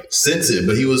like sense it,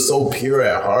 but he was so pure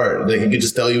at heart that you could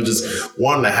just tell he was just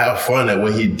wanting to have fun at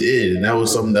what he did. And that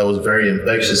was something that was very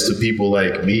infectious to people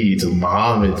like me, to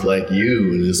Muhammad, like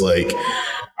you. And it's like,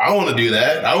 I want to do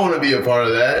that. I want to be a part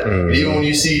of that. Mm-hmm. Even when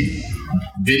you see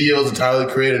videos of Tyler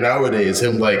the Creator nowadays,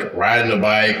 him like riding a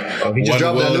bike, he just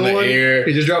dropped that new one.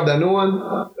 He just dropped that new one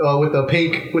with the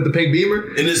pink Beamer,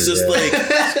 and it's just like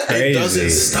it doesn't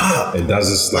stop. It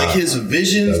doesn't stop. Like his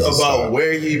visions about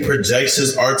where he projects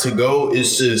his art to go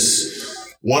is just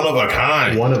one of a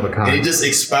kind. One of a kind. And it just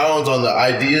expounds on the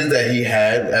ideas that he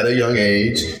had at a young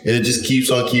age, and it just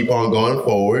keeps on going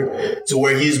forward to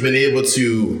where he's been able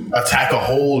to attack a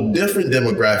whole different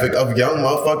demographic of young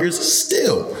motherfuckers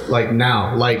still. Like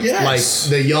now. Like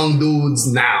the young dudes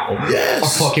now are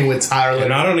fucking with Tyler.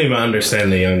 And I don't even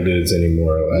understand the young dudes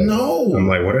anymore. Like, no. I'm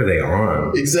like, what are they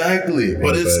on? Exactly.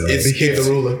 But it's BK the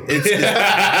Ruler.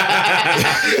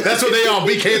 That's what they on.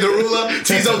 BK the Ruler.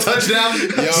 Tizo touchdown.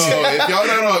 Yo, if y'all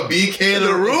not on BK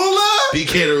the Ruler,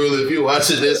 if you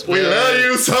watching this, we love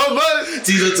you so much.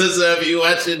 Tizo touchdown, if you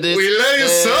watching this, we love you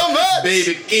so much.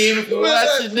 Baby Keem, if you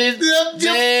watching this,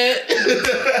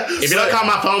 if you don't call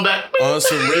my phone back, on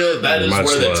some real, that is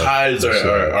where the tides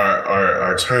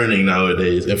are turning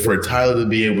nowadays. And for Tyler to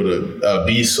be able to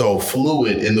be so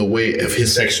fluid in the way of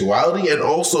his sexuality and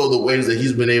also the ways that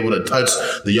he's been able to touch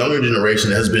the younger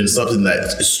generation has been something that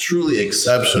is truly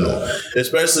exceptional.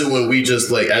 Especially when we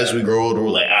just like, as we grow older, we're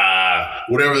like,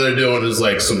 whatever they're doing is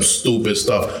like some stupid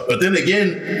stuff. But then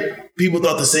again, people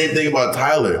thought the same thing about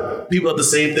Tyler. People thought the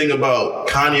same thing about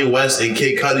Kanye West and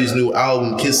Kid Cudi's new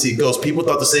album, Kiss See Ghost. People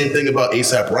thought the same thing about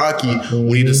A$AP Rocky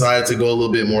when he decided to go a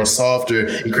little bit more softer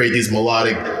and create these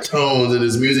melodic tones in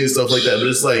his music and stuff like that. But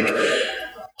it's like,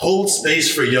 hold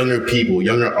space for younger people,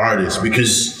 younger artists,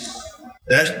 because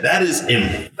that is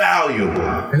invaluable.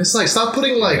 And it's like, stop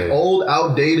putting like old,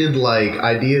 outdated like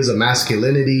ideas of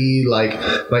masculinity, like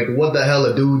what the hell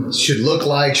a dude should look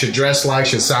like, should dress like,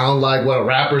 should sound like, what a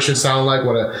rapper should sound like,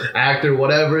 what an actor,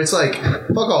 whatever. It's like,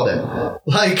 fuck all that.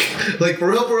 Like for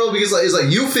real, because it's like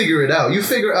you figure it out. You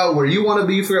figure out where you want to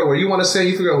be, you figure out where you want to stand,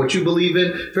 you figure out what you believe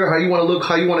in, figure out how you want to look,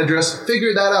 how you want to dress.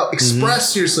 Figure that out.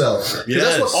 Express yourself. Yes.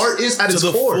 That's what art is at its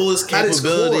core. To the fullest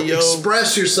capability, yo.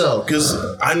 Express yourself. Because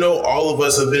I know all of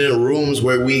us have been in rooms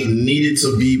where we needed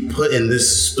to be put in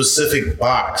this specific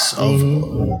box of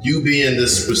you being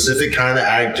this specific kind of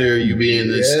actor, you being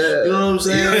this, you know what I'm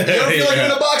saying? You don't feel like you're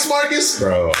in a box, Marcus?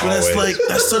 Bro, but it's like,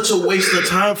 that's such a waste of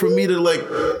time for me to like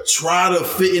try to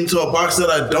fit into a box that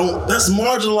I don't. That's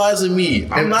marginalizing me.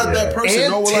 I'm not that person.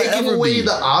 And nor will I taking ever away be.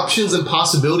 the options and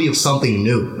possibility of something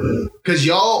new. Because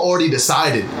y'all already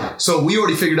decided. So we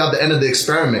already figured out the end of the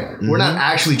experiment. We're not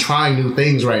actually trying new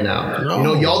things right now. No. You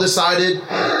know, y'all decided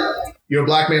you're a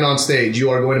black man on stage. You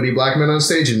are going to be black man on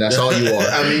stage, and that's all you are.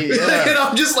 I mean, yeah. And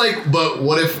I'm just like, but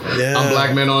what if I'm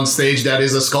black man on stage that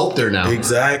is a sculptor now?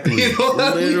 Exactly. You know what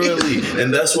I mean? Literally.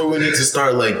 And that's what we need to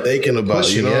start like thinking about.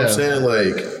 You know what I'm saying?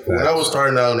 Like when I was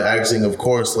starting out in acting, of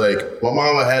course, like my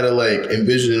mama had to like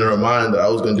envision in her mind that I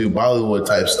was gonna do Bollywood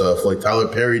type stuff, like Tyler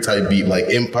Perry type beat, like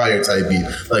Empire type beat,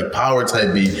 like Power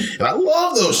type beat. And I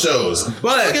love those shows.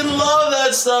 But I fucking love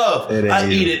that stuff. I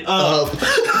eat it up.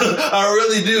 I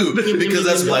really do. Because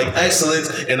that's black excellence,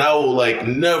 and I will like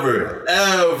never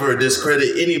ever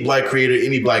discredit any black creator,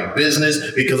 any black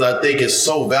business, because I think it's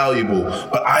so valuable.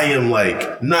 But I am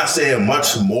like not saying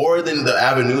much more than the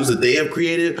avenues that they have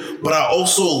created, but I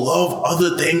also love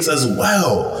other things as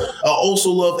well. I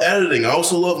also love editing, I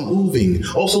also love moving,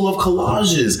 also love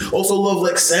collages, also love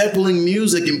like sampling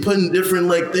music and putting different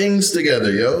like things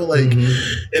together, yo. Like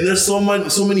and there's so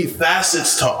many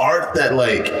facets to art that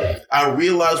like I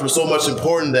realized were so much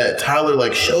important that Tyler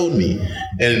like showed me.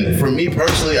 And for me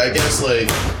personally, I guess like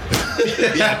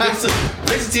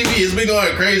Pixie TV has been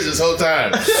going crazy this whole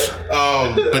time.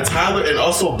 But Tyler and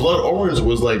also Blood Orange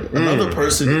was like another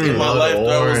person in my life that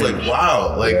I was like,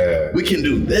 wow, like we can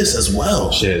do this as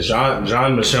well. Shit,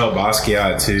 Jean-Michel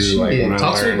Basquiat too. Like when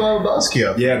talk to me about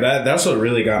Basquiat. Yeah, that's what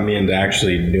really got me into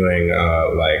actually doing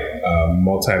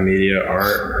multimedia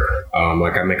art.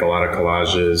 Like I make a lot of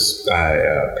collages.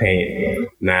 I paint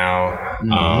now,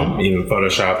 even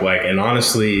Photoshop. Like, and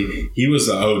honestly, he was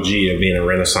the OG of being a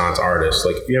Renaissance artist.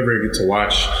 Like, if you ever get to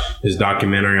watch his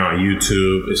documentary on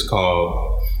YouTube, it's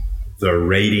called The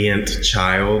Radiant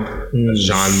Child,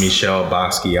 Jean-Michel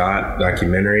Basquiat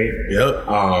documentary.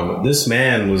 Yep. This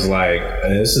man was like,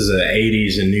 this is the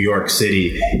 80s in New York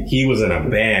City. He was in a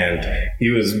band. He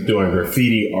was doing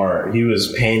graffiti art. He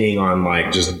was painting on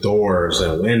like just doors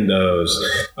and windows.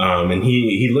 And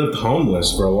he lived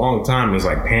homeless for a long time. He was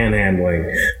like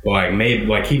panhandling, but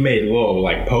he made little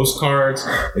like postcards,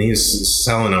 and he was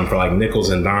selling them for like nickels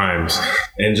and dimes.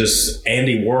 And just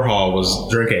Andy Warhol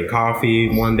was drinking coffee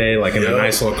one day, like in a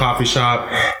nice little coffee shop,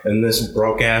 and this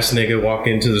broke ass nigga walked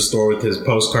into the store with his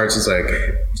postcards. He's like,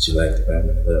 "Would you like to buy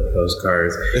the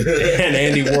postcards?" And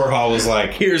Andy Warhol was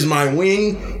like, "Here's my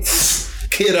wing.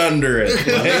 Get under it."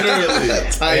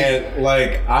 And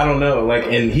like, I don't know, like,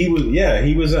 and he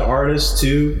was an artist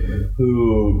too,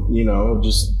 who, you know,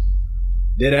 just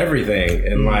did everything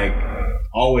and like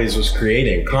always was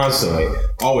creating constantly.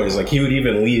 Always, like, he would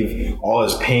even leave all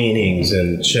his paintings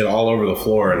and shit all over the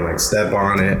floor and like step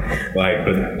on it, like,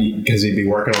 but because he'd be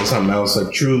working on something else.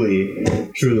 Like truly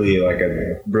like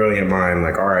a brilliant mind.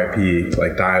 Like RIP,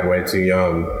 like died way too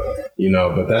young, you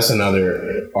know. But that's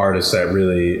another artist that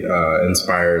really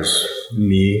inspires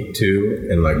me too,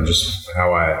 and like just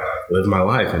how I live my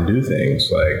life and do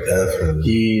things. Like, definitely,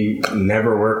 he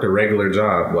never worked a regular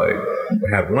job. Like,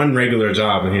 had one regular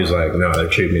job, and he was like, no, they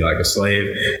treat me like a slave.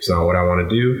 It's not what I want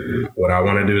to do. What I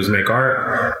want to do is make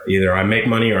art. Either I make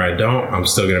money or I don't. I'm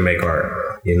still gonna make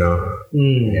art, you know.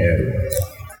 And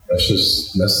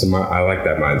I like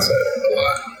that mindset a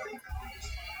lot.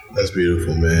 That's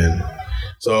beautiful, man.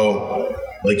 So,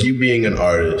 like, you being an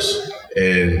artist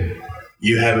and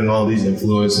you having all these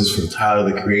influences from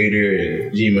Tyler the Creator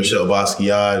and Jean-Michel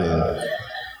Basquiat and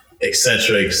et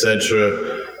cetera,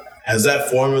 has that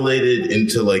formulated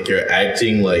into like your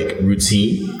acting like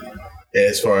routine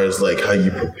as far as like how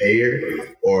you prepare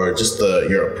or just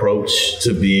your approach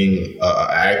to being an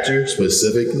actor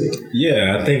specifically?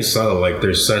 Yeah, I think so. Like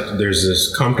there's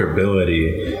this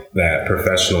comfortability that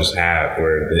professionals have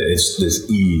where it's this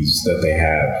ease that they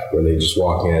have where they just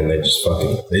walk in and they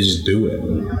just do it.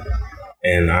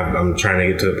 And I'm trying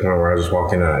to get to the point where I just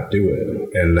walk in and I do it.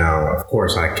 And now, of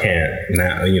course, I can't.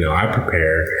 Now, I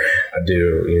prepare, I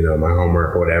do, my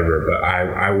homework, whatever. But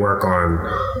I work on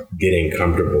getting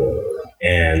comfortable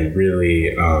and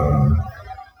really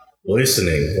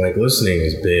listening. Like, listening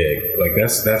is big. Like,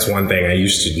 that's one thing I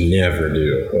used to never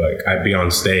do. Like, I'd be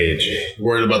on stage,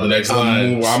 Worried about the next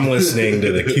line. I'm listening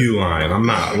to the cue line. I'm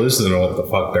not listening to what the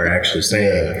fuck they're actually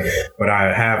saying. But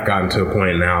I have gotten to a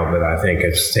point now that I think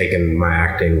it's taken my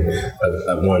acting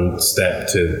one step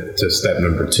to step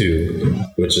number 2,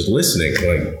 which is listening.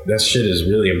 Like, that shit is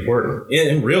really important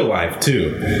in real life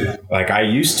too. Like, I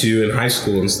used to in high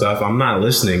school and stuff. I'm not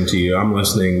listening to you. I'm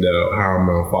listening to how I'm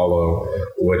gonna follow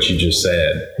what you just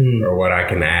said or what I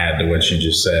can add to what you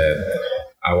just said.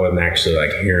 I wasn't actually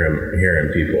like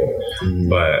hearing people.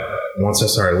 But once I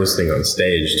started listening on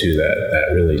stage too,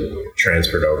 that really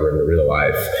transferred over into real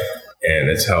life, and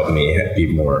it's helped me be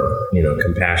more,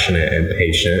 compassionate and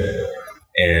patient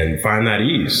and find that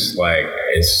ease. Like,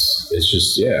 it's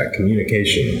just,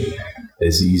 communication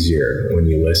is easier when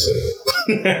you listen.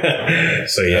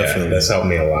 So yeah, definitely. That's helped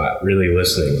me a lot, really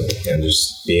listening and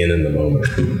just being in the moment.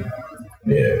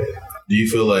 Yeah. Do you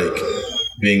feel like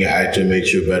being an actor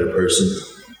makes you a better person?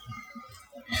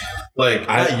 Like,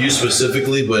 not you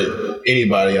specifically, but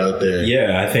anybody out there.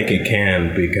 Yeah, I think it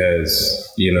can, because,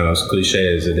 as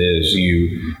cliche as it is,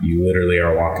 you literally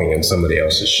are walking in somebody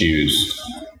else's shoes.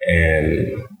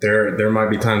 And there might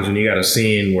be times when you got a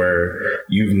scene where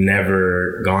you've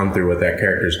never gone through what that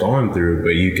character's gone through,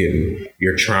 but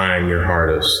you're trying your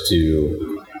hardest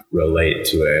to relate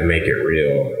to it and make it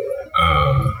real.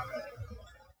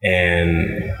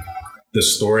 And the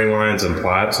storylines and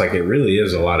plots, like, it really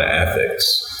is a lot of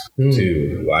ethics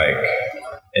too. Like,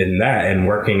 and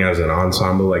working as an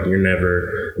ensemble, like,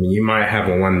 you might have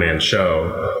a one-man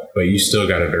show, but you still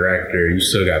got a director, you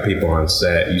still got people on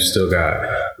set, you still got,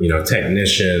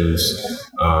 technicians,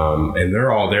 and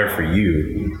they're all there for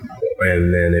you.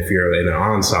 And then if you're in an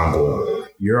ensemble,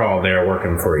 you're all there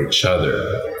working for each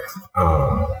other.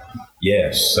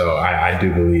 Yes, so I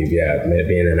do believe,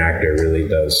 being an actor really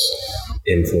does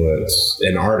influence,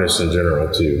 and artists in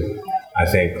general too. I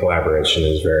think collaboration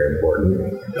is very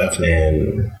important. Definitely.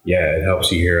 And it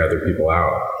helps you hear other people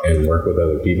out and work with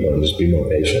other people and just be more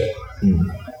patient.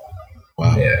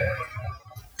 Wow. Yeah.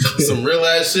 Some real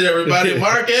ass shit, everybody.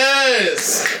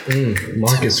 Marcus!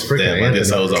 Marcus freaking Damn, I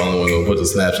guess I was the only one gonna put the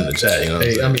snaps in the chat, you know what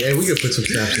I'm saying? We could put some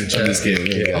snaps in the chat. I'm just kidding.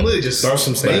 Yeah. I'm literally just throw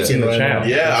some snaps in the chat.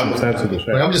 Yeah,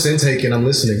 I'm just intaking, I'm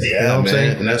listening. Yeah, you know what I'm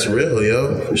saying? And that's real,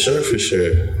 yo. For sure.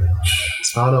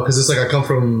 I don't know, because it's like I come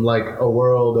from like a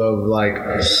world of like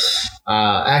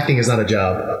acting is not a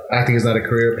job. Acting is not a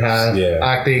career path.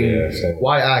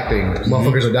 Why acting?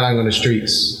 Motherfuckers are dying on the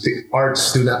streets. The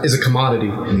arts is a commodity.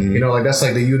 Like, that's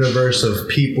like the universe of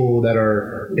people that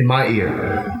are in my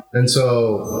ear. And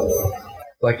so,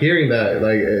 like, hearing that,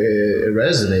 like, it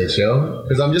resonates, yo.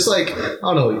 Because I'm just like, I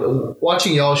don't know,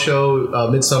 watching y'all show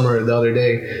Midsummer the other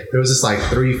day, there was this like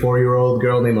 3-4-year-old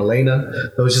girl named Elena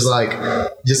that was just like,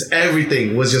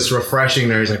 everything was just refreshing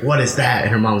her. It's like, what is that?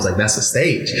 And her mom was like, that's a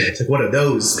stage. It's like, what are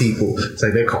those people? It's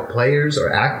like, they're called players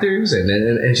or actors.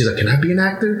 And she's like, can I be an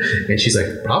actor? And she's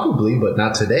like, probably, but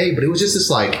not today. But it was just this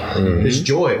like, this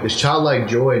joy, this childlike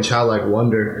joy and childlike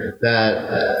wonder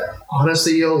that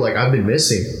honestly, yo, like, I've been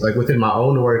missing, like, within my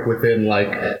own work, within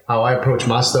like how I approach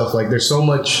my stuff. Like, there's so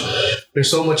much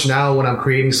now when I'm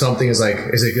creating something. Is like,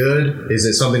 is it good? Is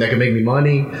it something that can make me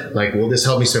money? Like, will this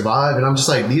help me survive? And I'm just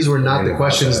like, these were not the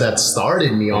questions that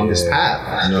started me on this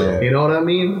path. No. You know what I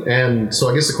mean? And so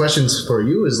I guess the questions for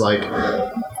you is like,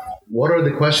 what are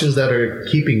the questions that are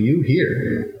keeping you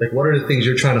here? Like, what are the things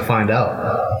you're trying to find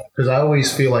out? Because I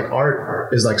always feel like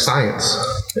art is like science.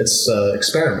 It's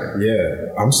experiment.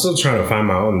 Yeah, I'm still trying to find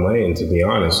my own lane, to be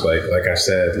honest. Like I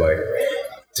said, like,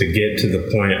 to get to the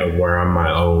point of where I'm my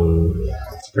own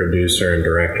producer and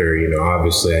director,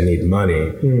 obviously I need money,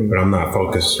 but I'm not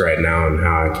focused right now on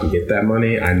how I can get that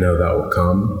money. I know that will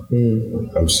come.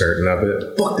 I'm certain of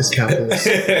it. Fuck this capitalist.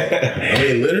 I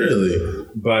mean, literally.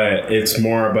 But it's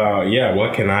more about,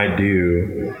 what can I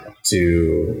do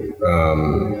to,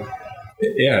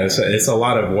 it's a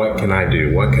lot of what can I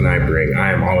do? What can I bring?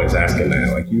 I am always asking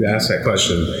that. Like, you ask that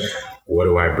question, what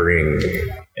do I bring?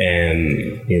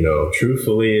 And,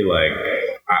 truthfully, like,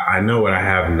 I know what I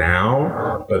have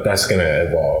now, but that's going to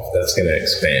evolve. That's going to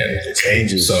expand. It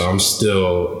changes. So I'm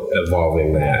still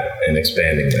evolving that and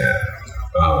expanding that.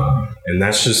 And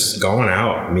that's just going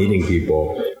out, meeting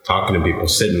people, talking to people,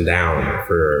 sitting down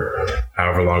for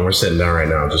however long we're sitting down right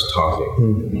now, just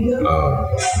talking.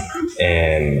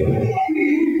 And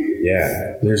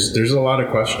there's a lot of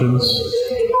questions.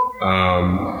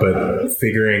 But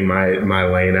figuring my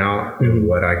lane out and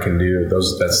what I can do,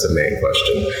 that's the main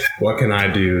question. What can I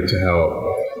do to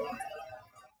help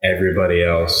everybody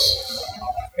else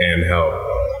and help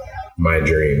my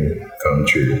dream come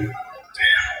true?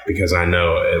 Because I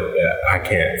know I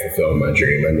can't fulfill my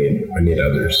dream. I need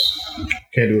others.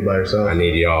 Can't do it by yourself. I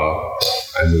need y'all.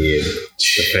 I need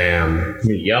the fam. I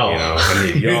need y'all. I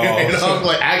need y'all.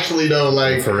 Like actually though,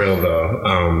 like for real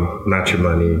though. Not your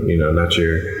money. Not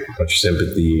your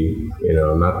sympathy.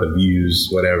 Not the views.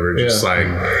 Whatever. Just like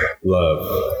love.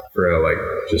 For real, like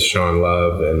just showing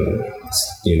love and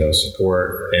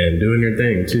support and doing your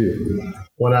thing too.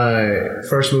 When I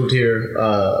first moved here,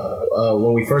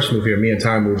 when we first moved here, me and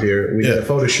Ty moved here, we did a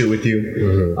photo shoot with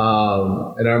you.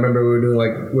 And I remember we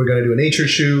were going to do a nature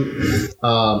shoot.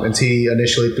 And T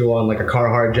initially threw on like a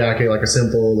Carhartt jacket, like a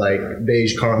simple like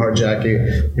beige Carhartt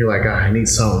jacket. You're like, I need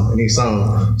some.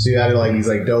 So you added like these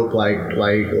like dope, like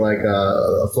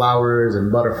flowers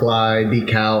and butterfly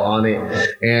decal on it.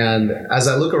 And as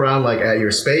I look around like at your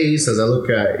space, as I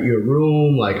look at your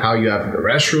room, like how you have the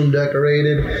restroom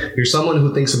decorated, you're someone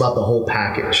who thinks about the whole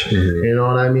package. You know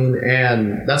what I mean?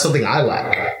 And that's something I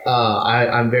lack.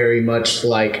 I'm very much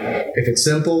like, if it's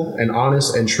simple and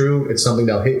honest and true, it's something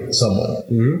that'll hit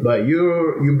someone. But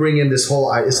you bring in this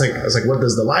whole, it's like what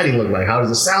does the lighting look like? How does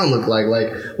the sound look like?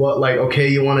 Like what? Like okay,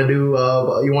 you want to do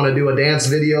a dance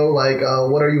video? Like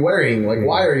what are you wearing? Like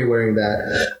why are you wearing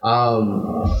that?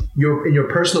 You're in your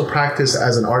personal practice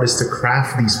as an artist to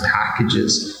craft these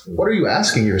packages. What are you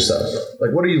asking yourself?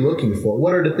 Like what are you looking for?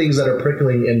 What are the things that are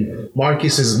prickling in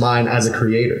Marcus's mind as a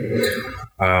creator?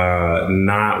 I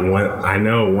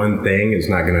know one thing is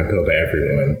not going to appeal to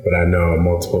everyone, but I know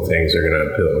multiple things are going to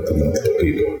appeal to multiple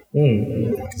people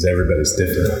because everybody's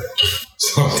different.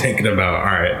 So I'm thinking about, all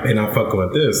right, they not fucking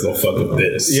with this, they'll fuck with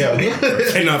this. Yeah.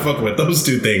 They not fucking with those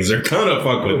two things, they're gonna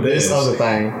fuck with this other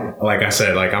thing. Like I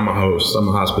said, like I'm a host, I'm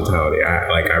a hospitality.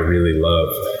 I really love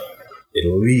at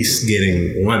least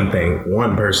getting one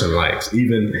person likes.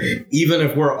 Even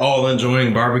if we're all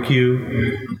enjoying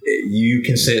barbecue, you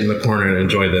can sit in the corner and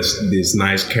enjoy this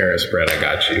nice carrot spread I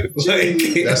got you.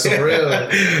 Like, that's so real.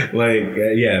 Like,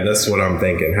 that's what I'm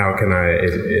thinking. How can I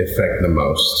affect the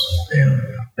most? Yeah.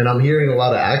 And I'm hearing a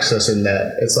lot of access in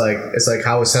that. It's like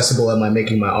how accessible am I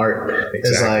making my art?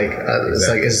 Exactly. It's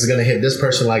like is it gonna hit this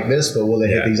person like this, but will it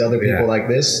hit these other people like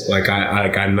this? Like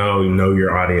I know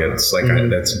your audience. Like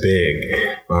that's big,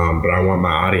 but I want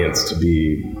my audience to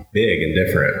be big and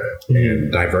different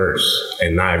and diverse.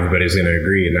 And not everybody's gonna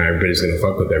agree, and not everybody's gonna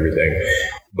fuck with everything.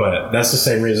 But that's the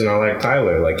same reason I like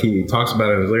Tyler. Like he talks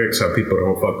about in his lyrics how people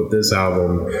don't fuck with this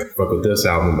album, fuck with this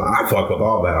album. I fuck with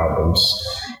all the albums,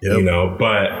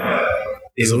 but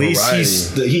at least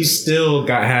he still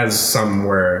has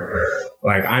somewhere.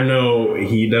 Like I know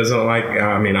he doesn't like.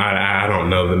 I mean, I don't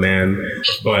know the man,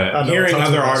 but hearing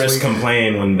other artists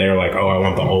complain when they're like, "Oh, I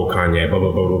want the old Kanye," blah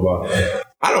blah blah blah blah.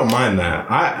 I don't mind that.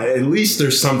 At least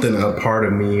there's something, a part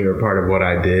of me or part of what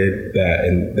I did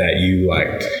that you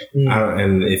liked.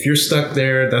 And if you're stuck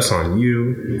there, that's on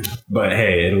you. But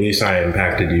hey, at least I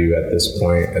impacted you at this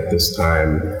point, at this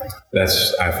time.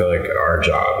 That's, I feel like, our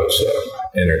job as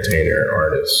an entertainer,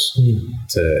 artist,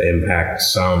 to impact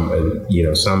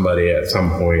somebody at some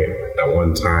point, at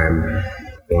one time,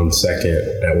 1 second,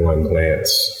 at one glance,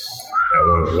 at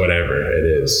one whatever it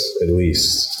is, at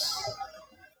least.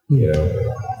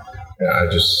 I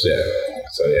just,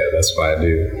 So that's what I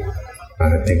do.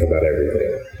 I think about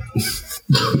everything.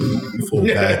 Full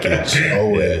package,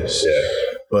 always. Yeah.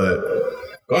 But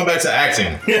going back to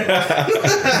acting.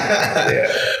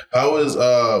 How is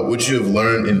what you have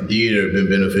learned in theater been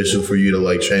beneficial for you to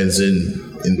like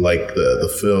transcend in like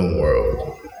the film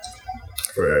world?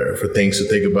 For things to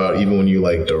think about even when you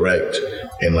like direct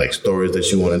and like stories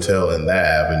that you want to tell in that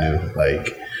avenue,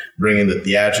 like bringing the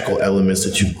theatrical elements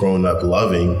that you've grown up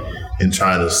loving and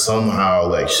trying to somehow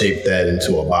like shape that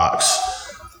into a box.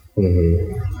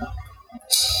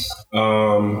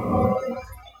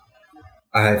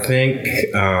 I think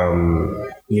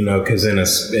because in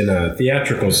a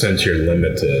theatrical sense you're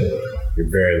limited, you're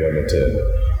very limited,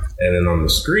 and then on the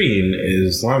screen,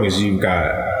 as long as you've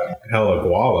got hella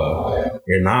guala,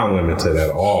 you're not limited at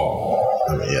all.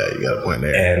 I mean, you got a point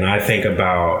there. And I think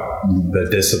about the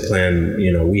discipline,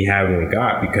 we haven't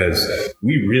got because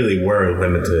we really were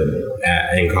limited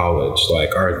in college.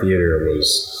 Like our theater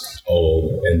was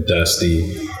old and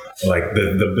dusty. Like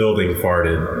the building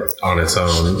farted on its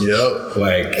own. Yep.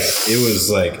 Like it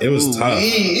was tough.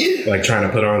 Like trying to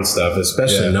put on stuff,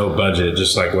 especially no budget,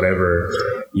 just like whatever,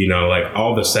 like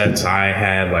all the sets I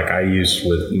had, like I used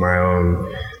with my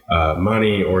own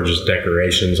money or just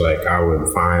decorations like I would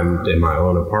find in my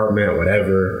own apartment,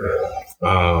 whatever.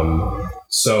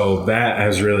 So that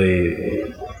has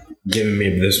really given me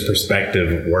this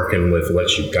perspective of working with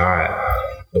what you got,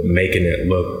 but making it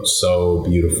look so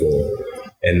beautiful.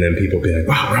 And then people be like,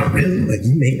 wow, bro, really? Like,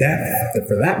 you made that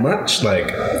for that much? Like,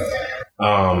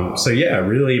 so yeah,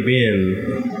 really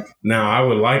being, now I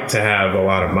would like to have a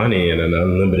lot of money and an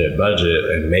unlimited budget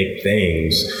and make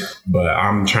things, but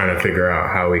I'm trying to figure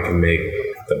out how we can make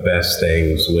the best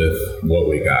things with what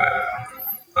we got.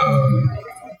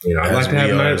 I'd like to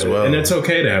have nice, well. And it's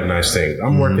okay to have nice things.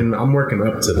 I'm working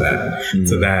up to that,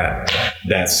 to that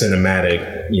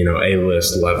cinematic,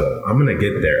 A-list level. I'm going to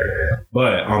get there.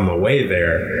 But on the way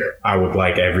there, I would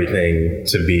like everything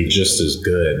to be just as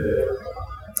good.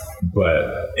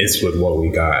 But it's with what we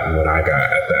got and what I got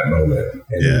at that moment.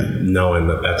 And knowing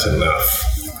that that's enough.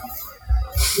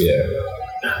 Yeah.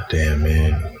 Damn,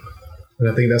 man. And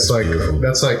I think that's like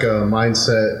a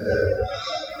mindset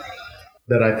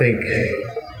that I think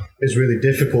is really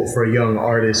difficult for a young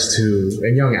artist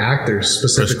and young actors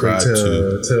specifically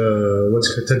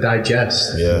to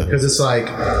digest. Yeah. Because it's like,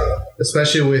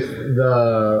 especially with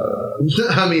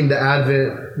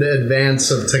the advance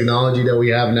of technology that we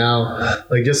have now,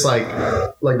 like just like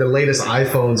the latest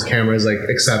iPhone's camera is like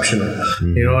exceptional.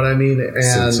 You know what I mean? And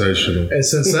sensational. It's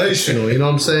sensational. You know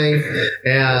what I'm saying?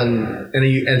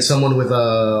 And someone with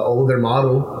a older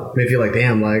model may feel like,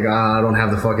 damn, like I don't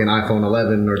have the fucking iPhone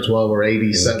 11 or 12 or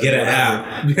 87. Get an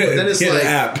app. But then it's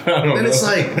it's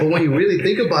like, but when you really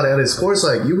think about it at its core, it's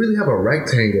like you really have a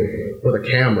rectangle with a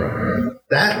camera.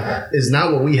 That is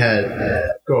not what we had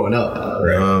growing up.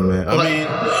 Right?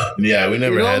 Man. We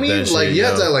never had that shit. Like, you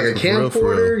have to have like a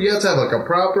camcorder. You have to have like a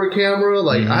proper camera.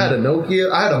 Like, I had a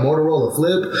Nokia. I had a Motorola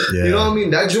Flip. Yeah. You know what I mean?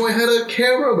 That joint had a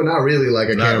camera, but not really like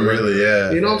a camera. Not really,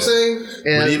 yeah. You know what I'm saying?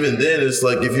 But even then, it's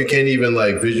like if you can't even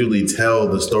like visually tell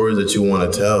the stories that you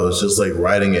want to tell, it's just like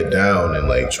writing it down and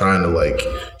like trying to like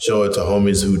show it to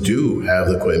homies who do have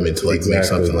the equipment to like make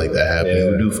something like that happen,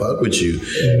 who do fuck with you.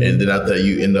 And then after that,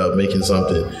 you end up making something.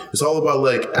 It's all about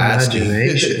like asking.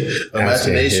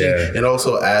 Imagination, and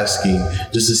also asking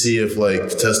just to see if like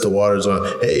to test the waters on,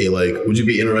 hey, like, would you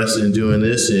be interested in doing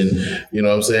this? And you know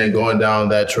what I'm saying, going down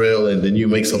that trail, and then you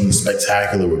make something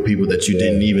spectacular with people that you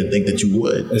didn't even think that you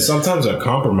would. And sometimes a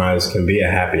compromise can be a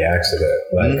happy accident.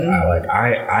 Like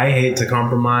I hate to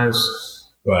compromise,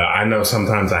 but I know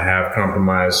sometimes I have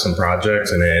compromised some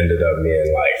projects and it ended up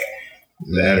being like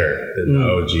better than the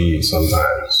OG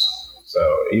sometimes. So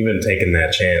even taking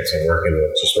that chance and working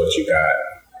with just what you got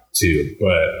too.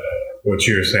 But what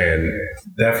you were saying,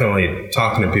 definitely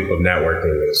talking to people,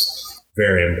 networking is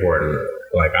very important.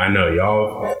 Like, I know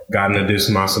y'all gotten to do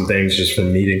some awesome things just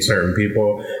from meeting certain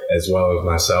people as well as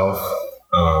myself.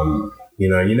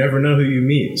 You never know who you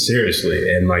meet,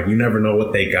 seriously. And like, you never know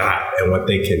what they got and what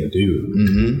they can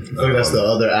do. I think that's the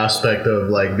other aspect of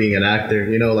like being an actor.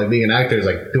 Like being an actor is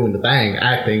like doing the thing,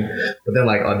 acting, but then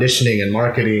like auditioning and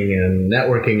marketing and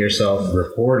networking yourself.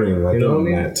 Recording,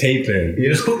 like, taping.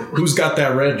 Who's got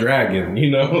that red dragon,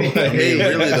 Like, hey,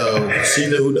 really though, she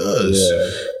who does. Yeah.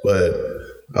 But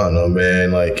I don't know,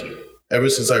 man, like, ever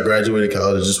since I graduated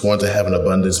college, I just wanted to have an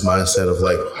abundance mindset of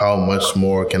like how much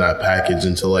more can I package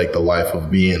into like the life of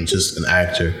being just an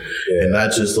actor, and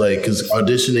not just like, because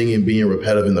auditioning and being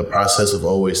repetitive in the process of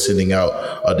always sending out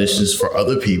auditions for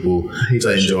other people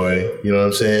to enjoy. You know what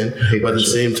I'm saying? But at the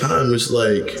same time, it's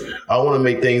like I want to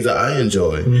make things that I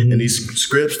enjoy, and these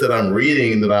scripts that I'm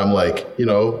reading that I'm like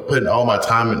putting all my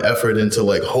time and effort into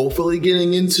like hopefully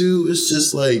getting into. It's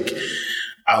just like,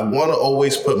 I want to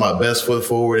always put my best foot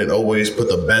forward and always put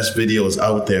the best videos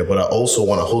out there, but I also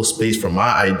want to hold space for my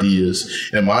ideas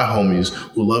and my homies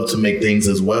who love to make things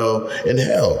as well. And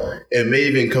hell, it may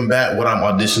even combat what I'm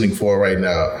auditioning for right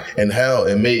now. And hell,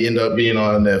 it may end up being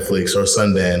on Netflix or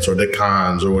Sundance or the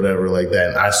Cons or whatever like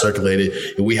that. And I circulate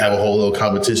it and we have a whole little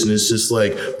competition. It's just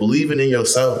like believing in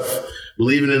yourself.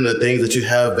 Believing in the things that you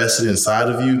have vested inside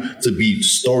of you to be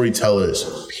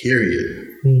storytellers, period.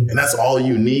 And that's all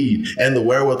you need. And the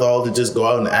wherewithal to just go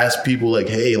out and ask people like,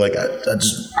 hey, like, I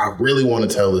really want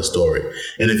to tell this story.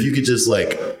 And if you could just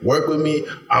like work with me,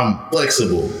 I'm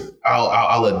flexible.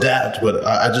 I'll adapt, but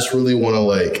I just really want to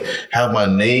like have my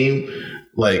name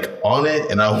like on it,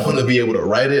 and I want to be able to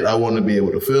write it. I want to be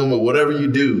able to film it, whatever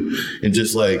you do, and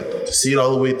just like see it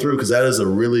all the way through, because that is a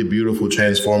really beautiful,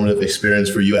 transformative experience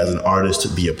for you as an artist to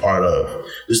be a part of.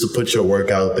 Just to put your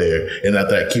work out there and let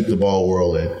that keep the ball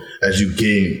rolling as you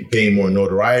gain more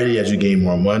notoriety, as you gain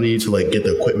more money to like get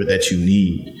the equipment that you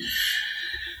need.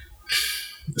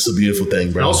 It's a beautiful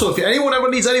thing, bro. And also, if anyone ever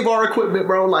needs any of our equipment,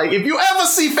 bro, like if you ever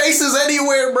see faces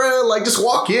anywhere, bro, like just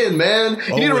walk in, man.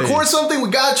 You need to record something, we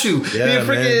got you. Yeah,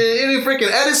 you need to freaking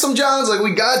edit some Johns, like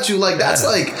we got you. Like that's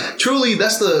like truly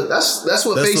that's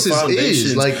what faces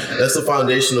is. Like that's the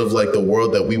foundation of like the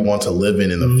world that we want to live in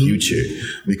the future.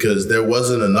 Because there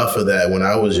wasn't enough of that when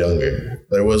I was younger.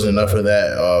 There wasn't enough of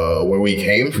that where we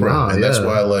came from. And that's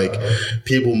why like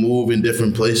people move in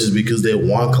different places because they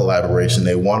want collaboration.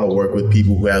 They want to work with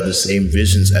people who have the same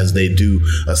visions as they do,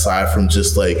 aside from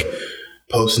just like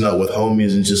posting up with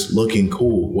homies and just looking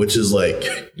cool, which is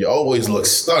like, you always look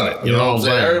stunning. You know what I'm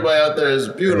saying? Everybody out there is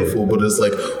beautiful, but it's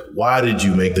like, why did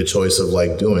you make the choice of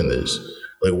like doing this?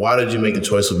 Like, why did you make the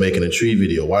choice of making a tree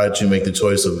video? Why did you make the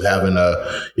choice of having a,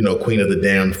 Queen of the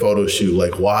Damned photo shoot?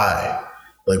 Like, why?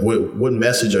 Like, what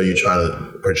message are you trying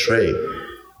to portray?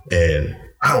 And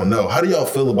I don't know. How do y'all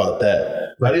feel about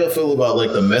that? How do y'all feel about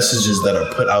like the messages that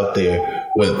are put out there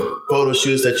with photo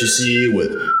shoots that you see, with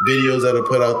videos that are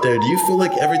put out there? Do you feel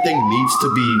like everything needs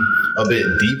to be a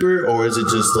bit deeper, or is it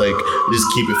just like just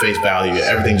keep it face value?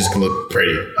 Everything just can look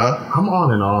pretty, huh? I'm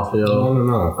on and off, yo.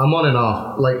 I'm on and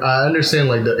off. Like I understand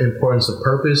like the importance of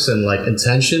purpose and like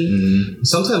intention.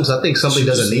 Sometimes I think something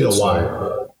doesn't need a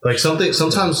why. Like sometimes,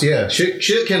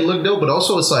 shit can look dope, but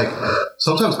also it's like,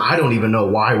 sometimes I don't even know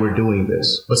why we're doing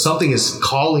this, but something is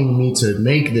calling me to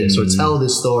make this or tell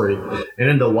this story. And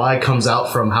then the why comes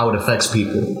out from how it affects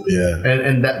people. Yeah.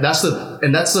 And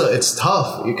it's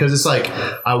tough because it's like,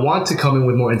 I want to come in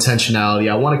with more intentionality.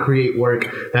 I want to create work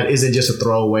that isn't just a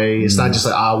throwaway. It's not just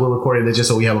like, we're recording this just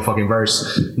so we have a fucking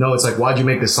verse. No, it's like, why'd you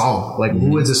make this song? Like,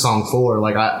 who is this song for?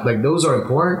 Like, those are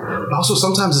important. But also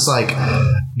sometimes it's like,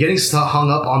 getting hung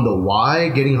up on the why,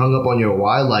 getting hung up on your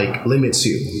why, like limits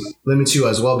you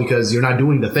as well, because you're not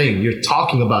doing the thing. You're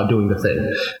talking about doing the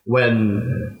thing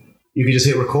when you can just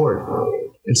hit record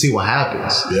and see what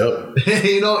happens.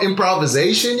 Yep.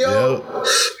 Improvisation,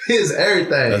 is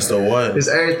everything. That's the one. It's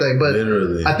everything. But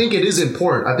literally, I think it is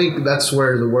important. I think that's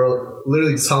where the world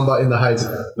literally talking about in the heights.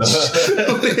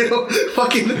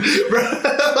 Fucking, bro,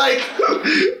 like, bro.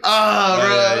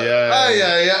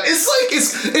 Yeah. It's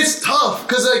like, it's tough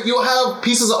because like you'll have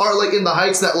pieces of art like in the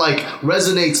heights that like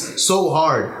resonates so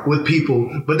hard with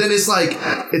people, but then it's like,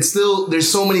 it's still,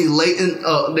 there's so many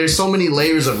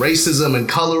layers of racism and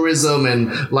colorism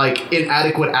and like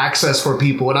inadequate access for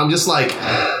people. And I'm just like,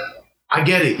 I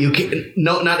get it. You can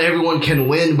not everyone can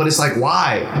win, but it's like,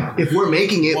 why? If we're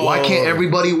making it, why can't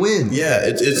everybody win? Yeah,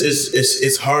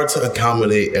 it's hard to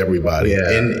accommodate everybody. Yeah.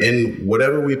 And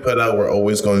whatever we put out, we're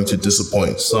always going to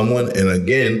disappoint someone. And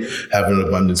again, have an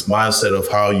abundance mindset of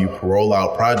how you roll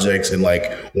out projects and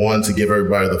like want to give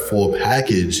everybody the full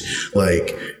package.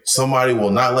 Like somebody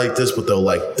will not like this, but they'll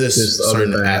like this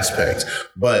certain aspect.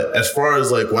 But as far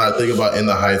as like when I think about In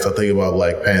the Heights, I think about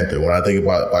Black Panther. When I think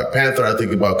about Black Panther, I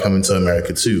think about Coming to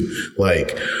America too.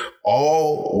 Like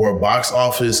all were box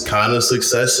office kind of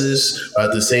successes.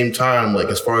 At the same time, like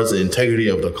as far as the integrity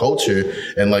of the culture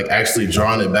and like actually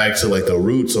drawing it back to like the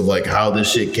roots of like how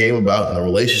this shit came about and the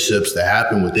relationships that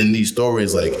happen within these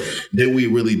stories, like did we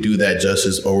really do that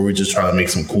justice, or were we just trying to make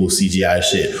some cool CGI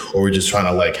shit, or we're just trying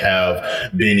to like have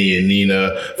Benny and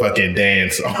Nina fucking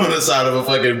dance on the side of a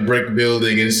fucking brick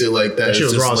building and shit like that. That shit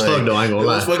was raw as fuck though, I ain't gonna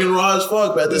lie. It was fucking raw as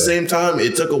fuck, but at the same time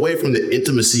it took away from the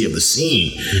intimacy of the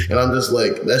scene. And I'm just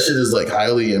like, that shit is like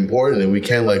highly important and we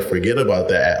can't like forget about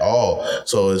that at all.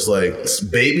 So it's like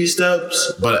baby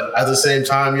steps, but at the same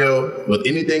time, with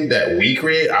anything that we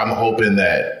create, I'm hoping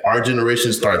that our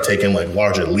generation start taking like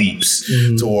larger leaps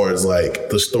towards like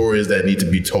the stories that need to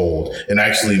be told and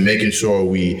actually making sure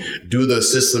we do the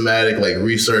systematic like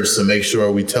research to make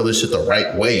sure we tell this shit the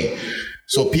right way,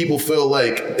 so people feel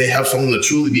like they have something to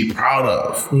truly be proud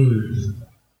of.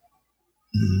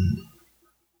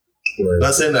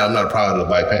 Not saying that I'm not proud of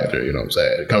Black Panther, you know what I'm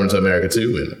saying? Coming to America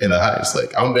too, and In the Heights.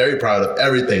 Like, I'm very proud of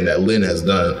everything that Lynn has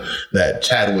done, that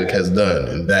Chadwick has done,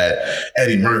 and that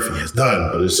Eddie Murphy has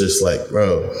done. But it's just like,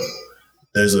 bro,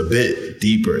 there's a bit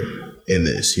deeper in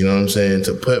this, you know what I'm saying?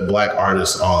 To put Black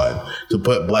artists on, to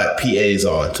put Black PAs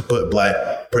on, to put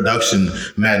Black production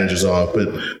managers on,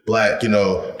 put Black,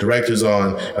 directors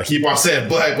on. I keep on saying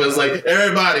Black, but it's like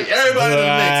everybody in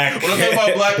the mix. When I'm talking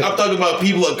about Black, I'm talking about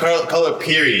people of color,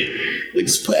 period. Like,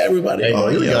 just put everybody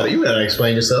on. You gotta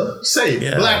explain yourself. Say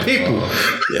it. Black people.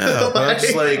 Yeah, but I'm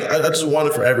just like, I just want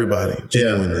it for everybody.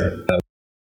 Genuinely.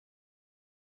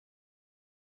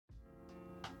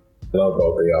 I love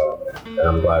both of y'all, and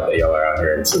I'm glad that y'all are out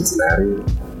here in Cincinnati.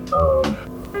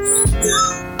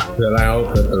 And I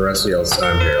hope that the rest of y'all's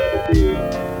time here will be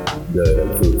good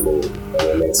and fruitful, and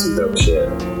we'll make some dope shit.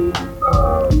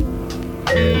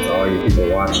 And to all you people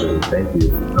watching, thank you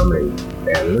for coming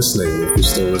and listening. If you're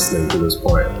still listening to this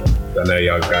point, I know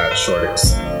y'all got short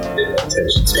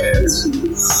attention spans.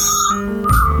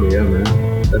 Yeah, man.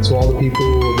 And to all the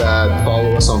people that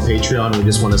follow us on Patreon, we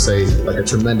just want to say like a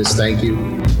tremendous thank you.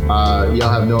 Y'all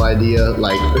have no idea,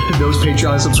 like those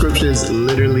Patreon subscriptions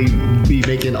literally be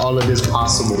making all of this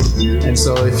possible. And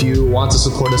so if you want to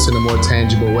support us in a more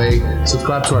tangible way,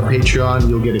 subscribe to our Patreon.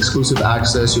 You'll get exclusive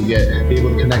access. You'll be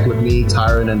able to connect with me,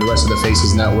 Tyron, and the rest of the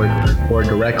Faces Network more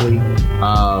directly.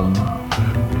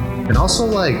 And also,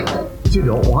 like, if you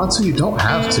don't want to, you don't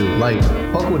have to. Like,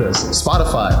 fuck with us.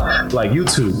 Spotify, like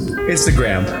YouTube,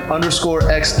 Instagram,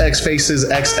 _XX Faces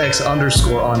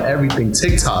XX_ on everything,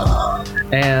 TikTok.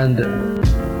 And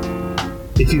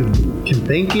if you can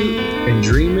think it and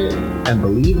dream it and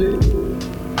believe it,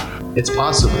 it's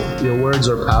possible. Your words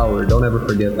are power. Don't ever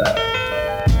forget that.